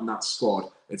is not in that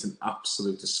squad, it's an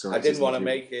absolute disgrace. I didn't want to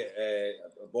make it,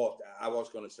 but I was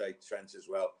going to say Trent as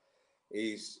well.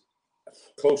 He's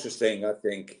closest thing, I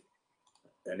think,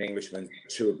 an Englishman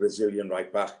to a Brazilian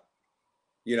right back.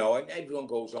 You know, and everyone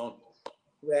goes on,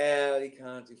 well, he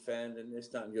can't defend and this,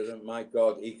 that, and the other. My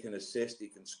God, he can assist, he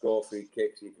can score free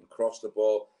kicks, he can cross the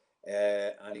ball,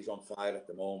 and he's on fire at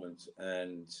the moment.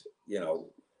 And, you know,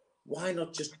 why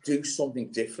not just do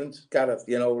something different, Gareth?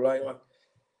 You know, like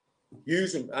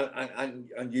use him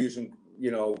and use him, you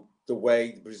know, the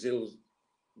way Brazil's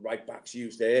right backs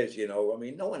use theirs, you know. I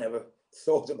mean, no one ever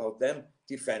thought about them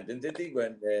defending, did they?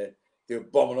 When they were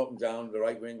bombing up and down the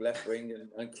right wing, left wing,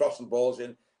 and crossing balls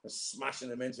in and smashing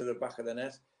them into the back of the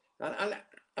net. And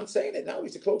I'm saying it now,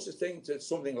 he's the closest thing to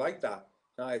something like that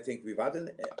I think we've had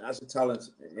as a talent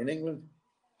in England.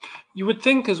 You would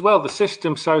think as well the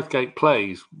system Southgate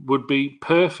plays would be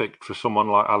perfect for someone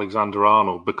like Alexander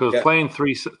Arnold, because playing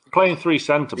three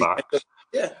centre backs,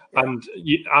 and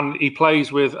he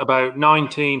plays with about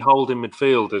 19 holding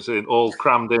midfielders all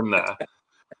crammed in there.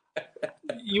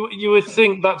 You would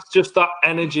think that's just that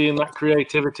energy and that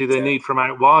creativity they need from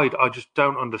out wide. I just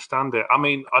don't understand it. I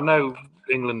mean, I know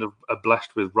England are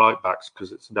blessed with right backs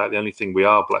because it's about the only thing we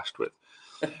are blessed with.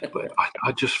 But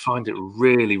I just find it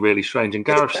really, really strange. And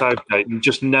Gareth Southgate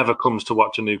just never comes to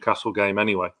watch a Newcastle game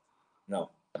anyway. No.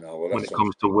 Well, when it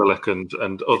comes to Willock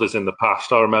and others in the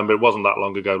past. I remember it wasn't that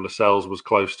long ago, Lascelles was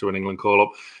close to an England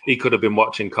call-up. He could have been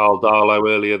watching Carl Darlow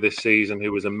earlier this season,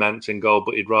 who was immense in goal,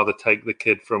 but he'd rather take the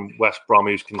kid from West Brom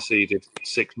who's conceded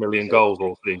 6 million goals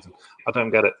all season. I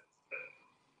don't get it.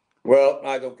 Well,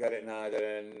 I don't get it neither,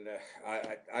 and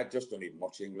I just don't even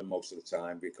watch England most of the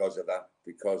time because of that.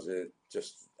 Because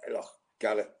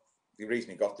Gareth, the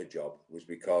reason he got the job was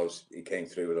because he came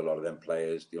through with a lot of them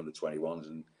players, the under 21s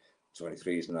and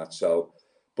 23s and that. So,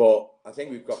 but I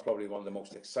think we've got probably one of the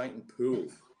most exciting pool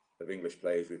of English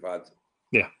players we've had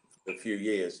for a few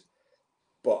years.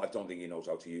 But I don't think he knows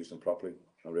how to use them properly.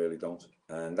 I really don't,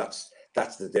 and that's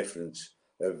the difference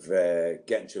of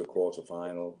getting to a quarter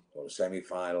final or a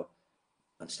semi-final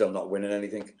and still not winning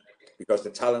anything, because the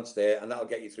talent's there and that'll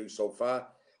get you through so far.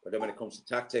 But then when it comes to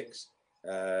tactics,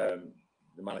 the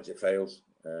manager fails,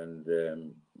 and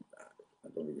I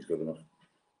don't think he's good enough.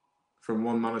 From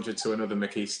one manager to another,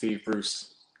 Mickey, Steve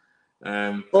Bruce.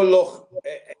 Well, look,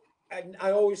 I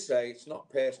always say it's not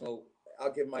personal.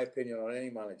 I'll give my opinion on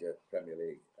any manager, Premier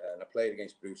League. And I played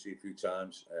against Brucey a few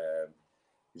times.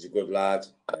 He's a good lad.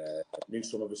 I knew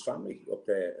some of his family up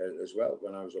there as well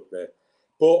when I was up there.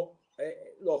 But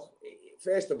look,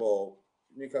 first of all,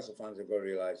 Newcastle fans have got to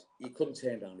realise he couldn't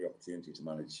turn down the opportunity to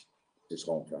manage this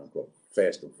hometown club,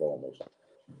 first and foremost.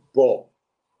 But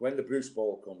when the Bruce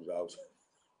ball comes out,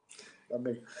 I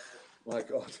mean, my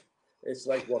God, it's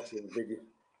like watching a video.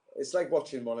 It's like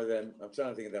watching one of them. I'm trying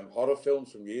to think of them horror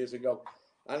films from years ago,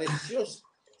 and it's just.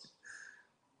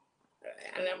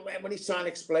 And then when he's trying to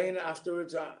explain it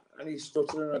afterwards, and he's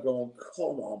stuttering, I'm going,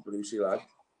 "Come on, Brucey lad,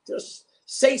 just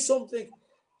say something.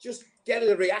 Just get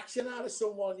a reaction out of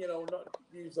someone, you know, not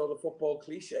use all the football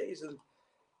cliches."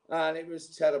 And it was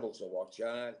terrible to watch.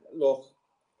 Look,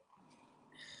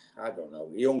 I don't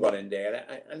know. He got in there,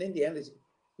 and in the end,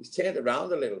 he's turned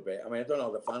around a little bit. I mean, I don't know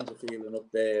how the fans are feeling up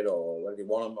there, or whether they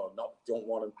want him or not, don't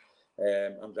want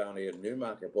him. I'm down here in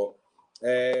Newmarket, but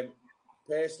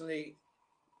personally,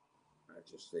 I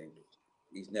just think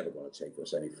he's never going to take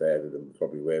us any further than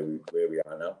probably where we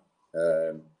are now.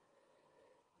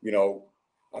 You know,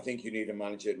 I think you need a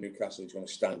manager at Newcastle who's going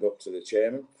to stand up to the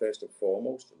chairman first and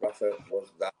foremost. Rafa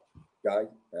was that guy,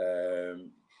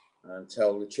 and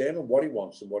tell the chairman what he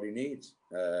wants and what he needs,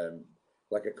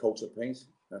 like a coat of paint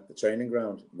at the training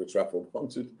ground, which Rafa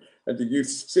wanted, and the youth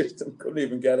system couldn't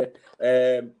even get it.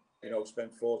 You know,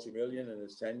 spend 40 million in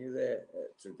his tenure there.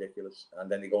 It's ridiculous.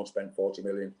 And then they go and spend 40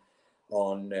 million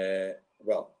on,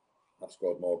 well, I've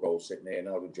scored more goals sitting here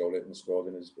now than Joe Litton scored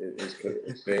in his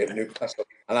career at Newcastle.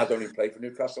 And I don't even play for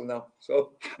Newcastle now.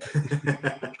 So,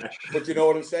 but you know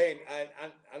what I'm saying?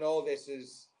 And all this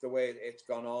is the way it's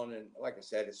gone on. And like I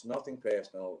said, it's nothing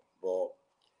personal, but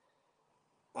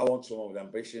I want someone with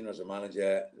ambition as a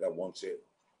manager that wants it.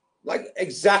 Like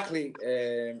exactly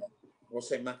what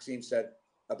St. Maxime said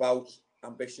about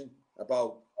ambition,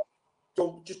 about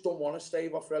don't want to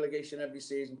stave off relegation every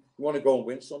season. You want to go and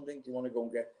win something. You want to go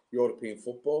and get European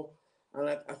football. And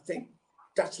I think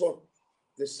that's what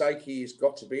the psyche has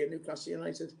got to be at Newcastle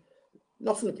United.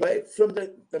 Not from the play, from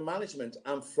the management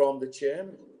and from the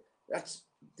chairman.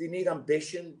 They need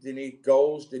ambition. They need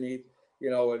goals. They need, you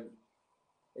know, and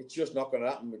it's just not going to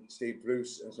happen with Steve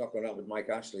Bruce, and it's not going to happen with Mike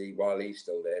Ashley while he's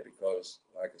still there, because,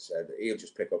 like I said, he'll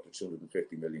just pick up the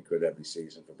 250 million quid every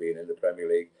season for being in the Premier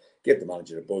League, give the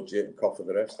manager a budget and cough for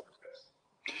the rest.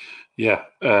 Yeah,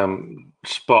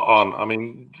 spot on. I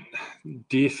mean,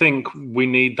 Do you think we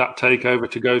need that takeover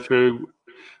to go through?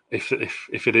 If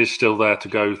it is still there to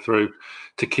go through,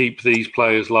 to keep these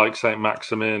players like Saint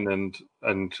Maximin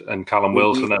and Callum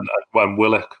Wilson and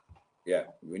Willock? Yeah,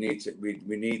 we need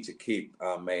to keep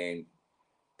our main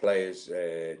players,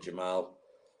 Jamal,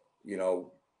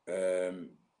 the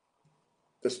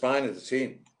spine of the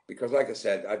team. Because, like I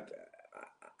said,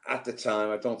 at the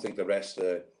time, I don't think the rest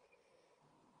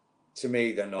to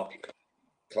me, they're not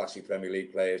classy Premier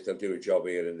League players. They'll do a job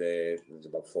here and there. There's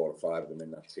about 4 or 5 of them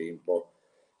in that team. But,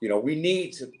 we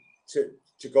need to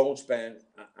go and spend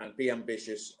and be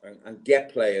ambitious and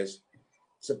get players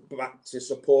to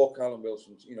support Callum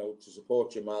Wilson, to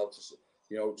support Jamal,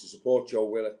 to support Joe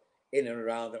Willock in and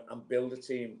around them, and build a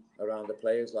team around the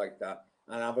players like that,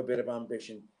 and have a bit of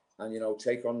ambition, and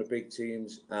take on the big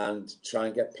teams and try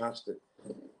and get past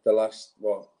the last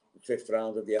 5th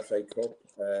round of the FA Cup.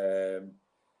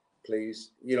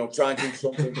 Please, try and do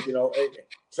something.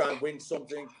 Try and win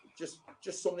something.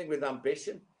 Just something with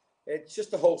ambition. It's just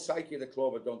the whole psyche of the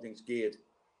club. I don't think is geared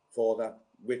for that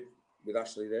with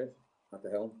Ashley there at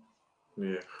the helm.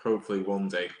 Yeah, hopefully one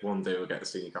day we'll get to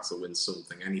see Newcastle win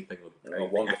something, anything.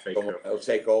 One day I'll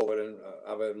take over and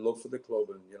have a love for the club,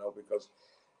 and because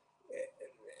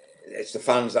it's the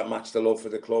fans that match the love for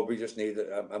the club. We just need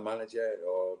a manager,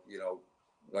 or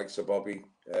like Sir Bobby,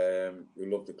 who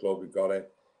loved the club. We've got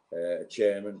a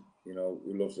chairman,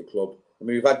 who loves the club. I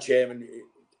mean, we've had chairman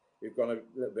who've gone a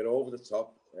little bit over the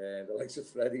top, the likes of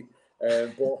Freddie,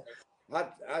 but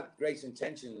had great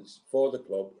intentions for the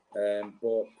club,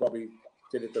 but probably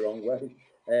did it the wrong way.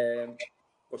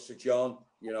 But Sir John,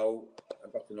 I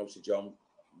got to know Sir John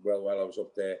well while I was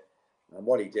up there, and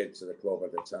what he did to the club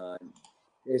at the time,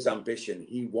 his ambition,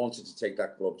 he wanted to take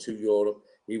that club to Europe.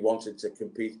 He wanted to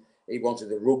compete. He wanted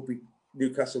the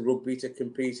Newcastle rugby to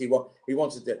compete. He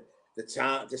wanted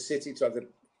the city to have the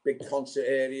big concert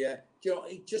area.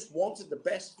 He just wanted the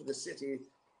best for the city,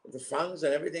 the fans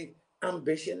and everything.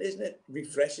 Ambition, isn't it?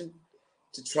 Refreshing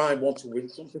to try and want to win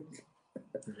something.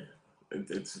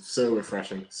 It's so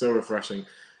refreshing, so refreshing.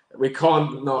 We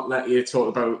can't not let you talk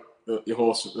about the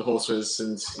horses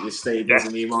and your stables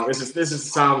and Newmark. This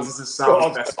is Sam's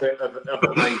best bit of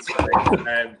the night, I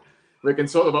think. We can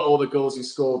talk about all the goals you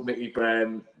scored, Mickey,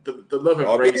 but the love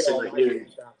of racing that you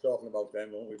start talking about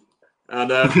them, won't we? And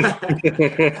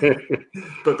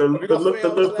but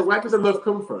where does the love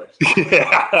come from?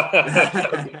 Yeah.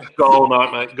 Got all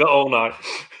night, mate. Got all night.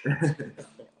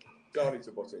 Sorry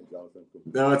to butt in, Jonathan.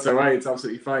 No, it's all right. It's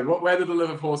absolutely fine. Where did the love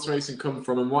of horse racing come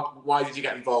from, and why did you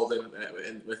get involved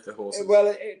in with the horses? Well,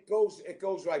 it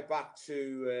goes right back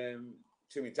to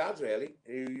my dad, really,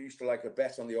 who used to like a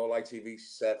bet on the All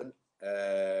ITV7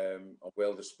 on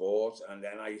World of Sport, and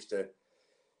then I used to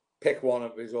pick one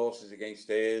of his horses against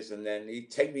his, and then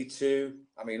he'd take me to,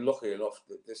 lucky enough,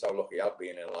 this is how lucky I've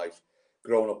been in life,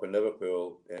 growing up in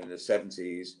Liverpool in the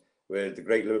 70s, with the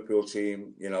great Liverpool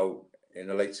team, in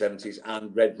the late 70s,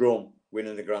 and Red Rum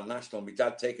winning the Grand National. My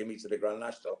dad taking me to the Grand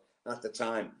National. At the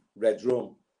time, Red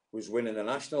Rum was winning the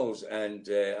Nationals, and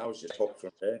I was just hooked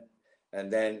from there.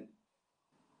 And then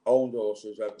owned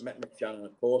horses. I met Mick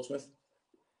at Portsmouth,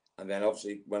 and then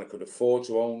obviously when I could afford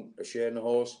to own a share in the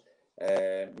horse,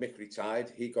 Mick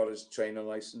retired. He got his training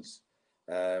license.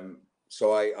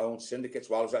 So I owned syndicates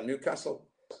while I was at Newcastle.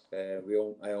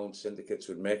 I owned syndicates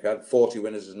with Mick. I had 40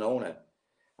 winners as an owner.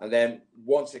 And then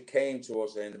once it came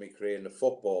towards the end of my career in the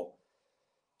football,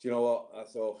 do you know what? I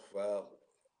thought, well,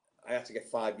 I had to get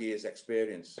 5 years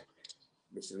experience,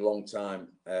 which is a long time,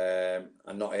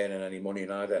 and not earning any money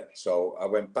neither. So I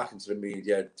went back into the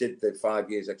media, did the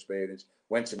 5 years experience,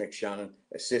 went to Mick Shannon,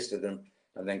 assisted him,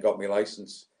 and then got my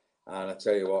license. And I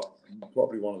tell you what,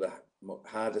 probably one of the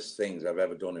hardest things I've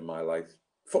ever done in my life.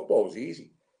 Football was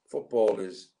easy. Football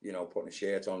is, putting a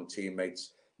shirt on,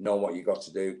 teammates, knowing what you got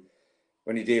to do.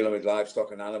 When you're dealing with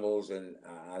livestock and animals, and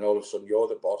all of a sudden you're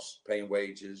the boss, paying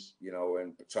wages,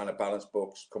 and trying to balance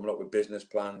books, coming up with business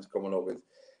plans, coming up with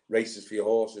races for your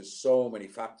horses, so many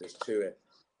factors to it.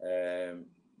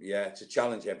 It's a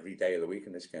challenge every day of the week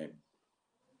in this game.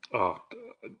 Oh,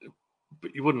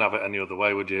 but you wouldn't have it any other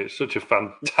way, would you? It's such a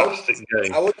fantastic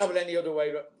game. I wouldn't have it any other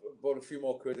way, but a few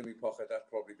more quid in my pocket, that'd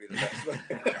probably be the best way.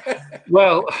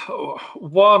 Well,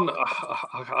 one,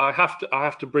 I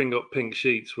have to bring up Pink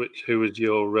Sheets, who was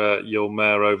your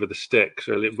mare over the sticks,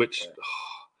 which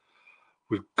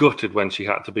was gutted when she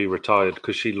had to be retired,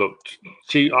 because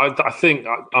I think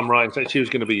I'm right in saying she was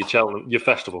going to be your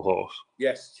festival horse.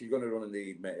 Yes, she's going to run in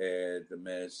the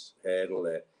mare's hurdle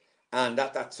there. And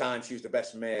at that time, she was the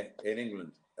best mare in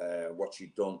England, what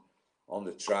she'd done on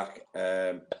the track.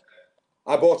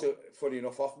 I bought it, funny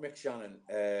enough, off Mick Shannon.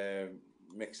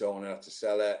 Mick's owner had to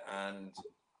sell her, and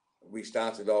we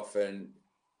started off and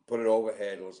put her over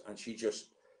hurdles, and she just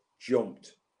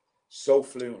jumped so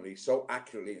fluently, so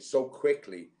accurately, and so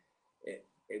quickly.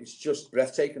 It was just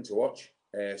breathtaking to watch.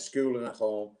 Schooling at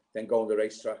home, then going to the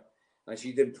racetrack, and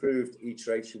she'd improved each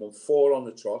race. She won 4 on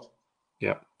the trot.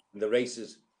 Yeah, and the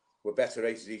races were better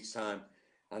races each time.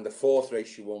 And the 4th race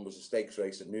she won was a stakes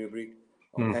race at Newbury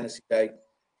on Hennessy Day,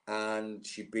 and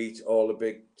she beat all the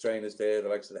big trainers there, the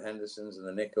likes of the Hendersons and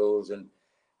the Nichols,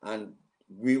 and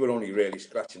we were only really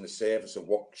scratching the surface of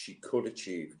what she could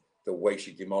achieve, the way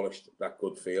she demolished that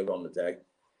good field on the day.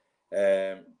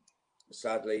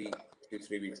 Sadly,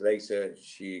 2-3 weeks later,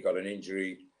 she got an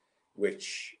injury,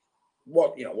 which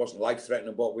wasn't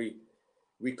life-threatening, but we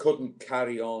couldn't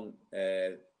carry on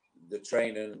the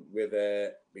training with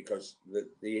her because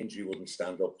the injury wouldn't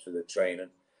stand up to the training.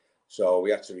 So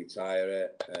we had to retire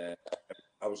her.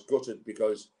 I was gutted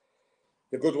because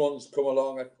the good ones come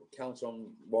along. I count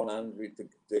on one hand. We've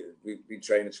been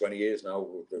training 20 years now.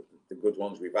 The good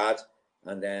ones we've had.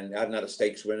 And then I hadn't had a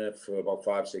stakes winner for about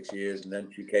 5-6 years. And then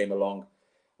she came along,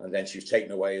 and then she was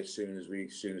taken away as soon as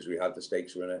we had the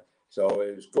stakes winner. So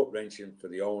it was gut-wrenching for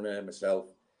the owner, myself,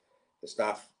 the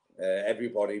staff,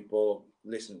 everybody. But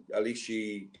listen, at least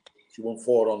she won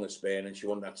 4 on the spin, and she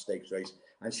won that stakes race.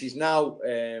 And she's now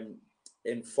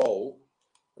in foal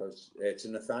because it's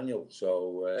a Nathaniel.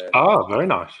 So very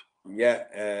nice.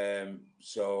 Yeah.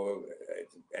 So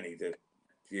any of the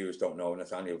viewers don't know,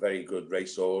 Nathaniel, very good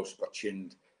racehorse, got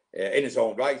chinned in his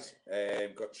own right.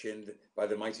 Got chinned by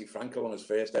the mighty Frankel on his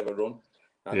first ever run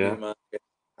at Newmarket,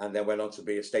 and then went on to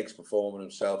be a stakes performer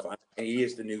himself. And he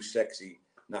is the new sexy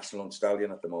national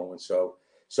stallion at the moment. So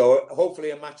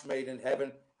hopefully a match made in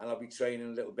heaven, and I'll be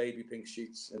training little baby pink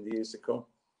sheets in the years to come.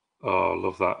 Oh,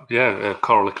 love that. Yeah,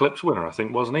 Coral Eclipse winner, I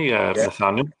think, wasn't he?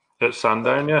 Nathaniel at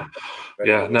Sandown. No,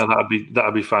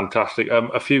 that'd be fantastic.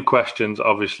 A few questions,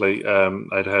 obviously.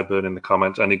 I'd heard in the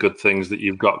comments. Any good things that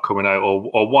you've got coming out,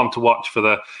 or want to watch for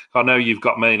the? I know you've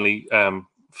got mainly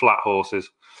flat horses,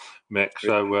 Mick.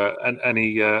 So, and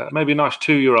any maybe a nice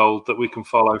 2-year-old that we can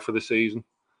follow for the season.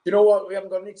 You know what? We haven't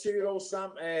got any 2-year-olds,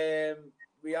 Sam.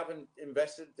 We haven't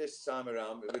invested this time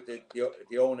around. With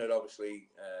the owner, obviously,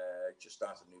 just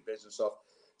started a new business off,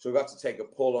 so we've got to take a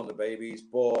pull on the babies.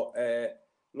 But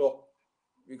look,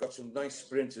 we've got some nice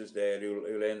sprinters there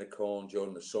who lay in the corn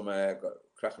during the summer. Got a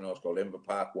cracking horse called Inver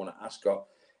Park, won at Ascot.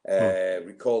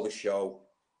 Recall the Show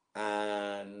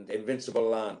and Invincible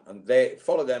Land, and they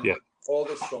follow them all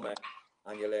this summer,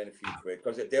 and you learn a few quid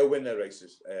because they'll win their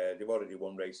races. They've already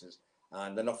won races,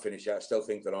 and they're not finished yet. I still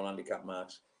think they're on handicap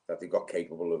marks that they got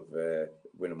capable of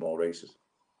winning more races.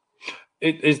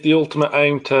 It is the ultimate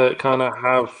aim to kind of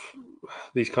have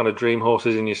these kind of dream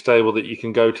horses in your stable that you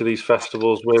can go to these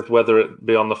festivals with, whether it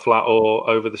be on the flat or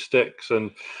over the sticks,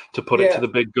 and to put it to the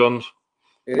big guns.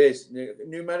 It is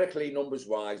numerically, numbers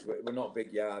wise. We're not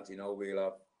big yards, we'll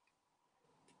have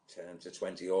 10 to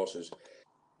 20 horses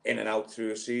in and out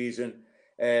through a season.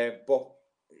 But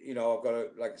I've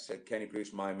got like I said, Kenny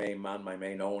Bruce, my main man, my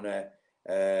main owner.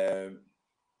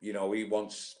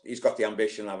 He's got the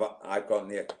ambition I've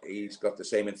got. He's got the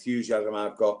same enthusiasm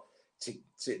I've got to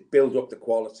build up the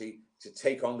quality, to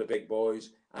take on the big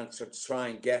boys, and to try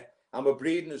and get. And we're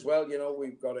breeding as well.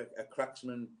 We've got a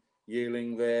Cracksman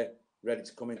yearling there ready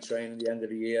to come in train at the end of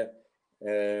the year.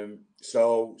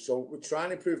 So we're trying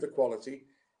to improve the quality,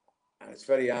 and it's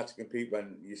very hard to compete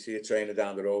when you see a trainer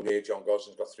down the road here. John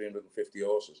Gosling's got 350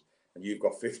 horses, and you've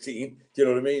got 15. Do you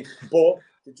know what I mean? But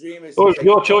the dream is. Well, it's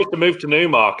your choice to move to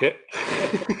Newmarket.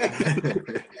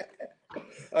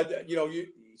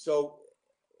 So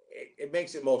it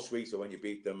makes it more sweeter when you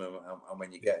beat them and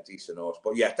when you get a decent horse.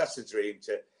 But yeah, that's the dream,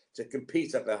 to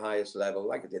compete at the highest level,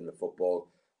 like I did in the football,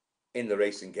 in the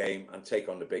racing game, and take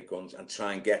on the big guns and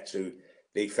try and get to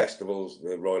the festivals,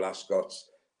 the Royal Ascots,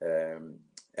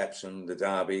 Epsom, the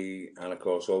Derby, and of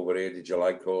course over here the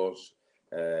July course,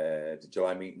 the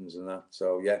July meetings and that.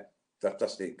 So yeah,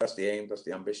 that's the aim, that's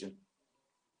the ambition.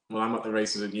 Well, I'm at the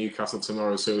races at Newcastle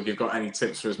tomorrow, so if you've got any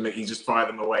tips for us, Mick, you just fire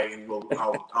them away, and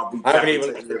I'll be. I haven't even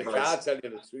looked at the card, tell you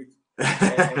the truth.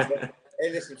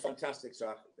 Hey, listen, fantastic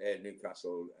track,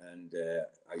 Newcastle, and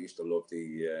I used to love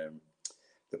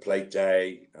the plate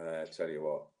day. Tell you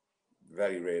what,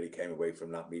 very rarely came away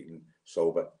from that meeting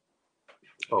sober.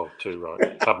 Oh, too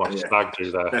right. Had my stag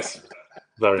do there. Best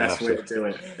way to do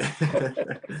it.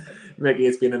 Mickey,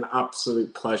 it's been an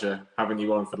absolute pleasure having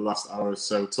you on for the last hour or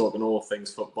so, talking all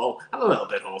things football and a little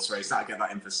bit horse race. I'll get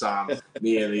that in for Sam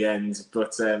near the end.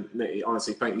 But Mickey,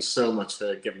 honestly, thank you so much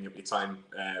for giving up your time.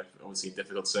 Obviously,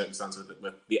 difficult circumstances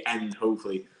with the end,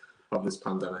 hopefully, of this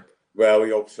pandemic. Well, we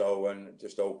hope so, and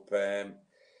just hope the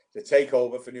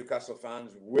takeover for Newcastle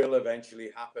fans will eventually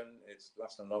happen. It's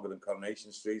lasting longer than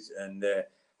Coronation Street, and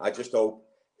I just hope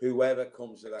whoever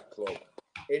comes to that club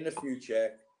in the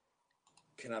future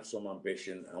can have some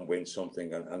ambition and win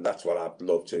something, and that's what I'd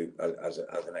love to as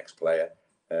an ex-player.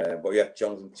 But yeah,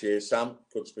 Jonathan, cheers. Sam,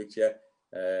 good to speak to you.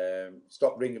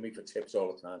 Stop ringing me for tips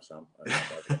all the time, Sam.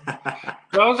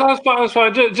 That's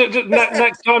fine. Just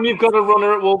next time you've got a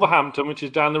runner at Wolverhampton, which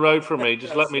is down the road from me,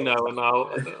 just let me know, and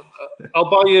I'll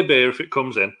buy you a beer if it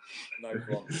comes in. Nice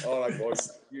one. All right,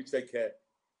 boys. You take care.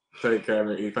 Take care,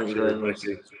 Mickey. Thank you very much.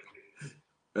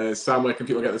 Sam, where can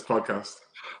people get this podcast?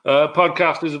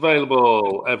 Podcast is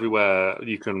available everywhere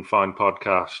you can find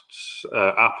podcasts.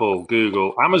 Apple,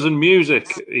 Google, Amazon Music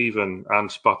even, and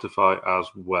Spotify as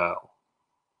well.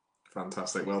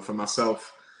 Fantastic. Well, for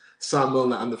myself, Sam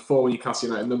Milner, and the former Newcastle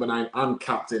United number 9 and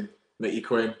captain, Mickey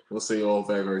Quinn, we'll see you all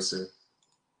very, very soon.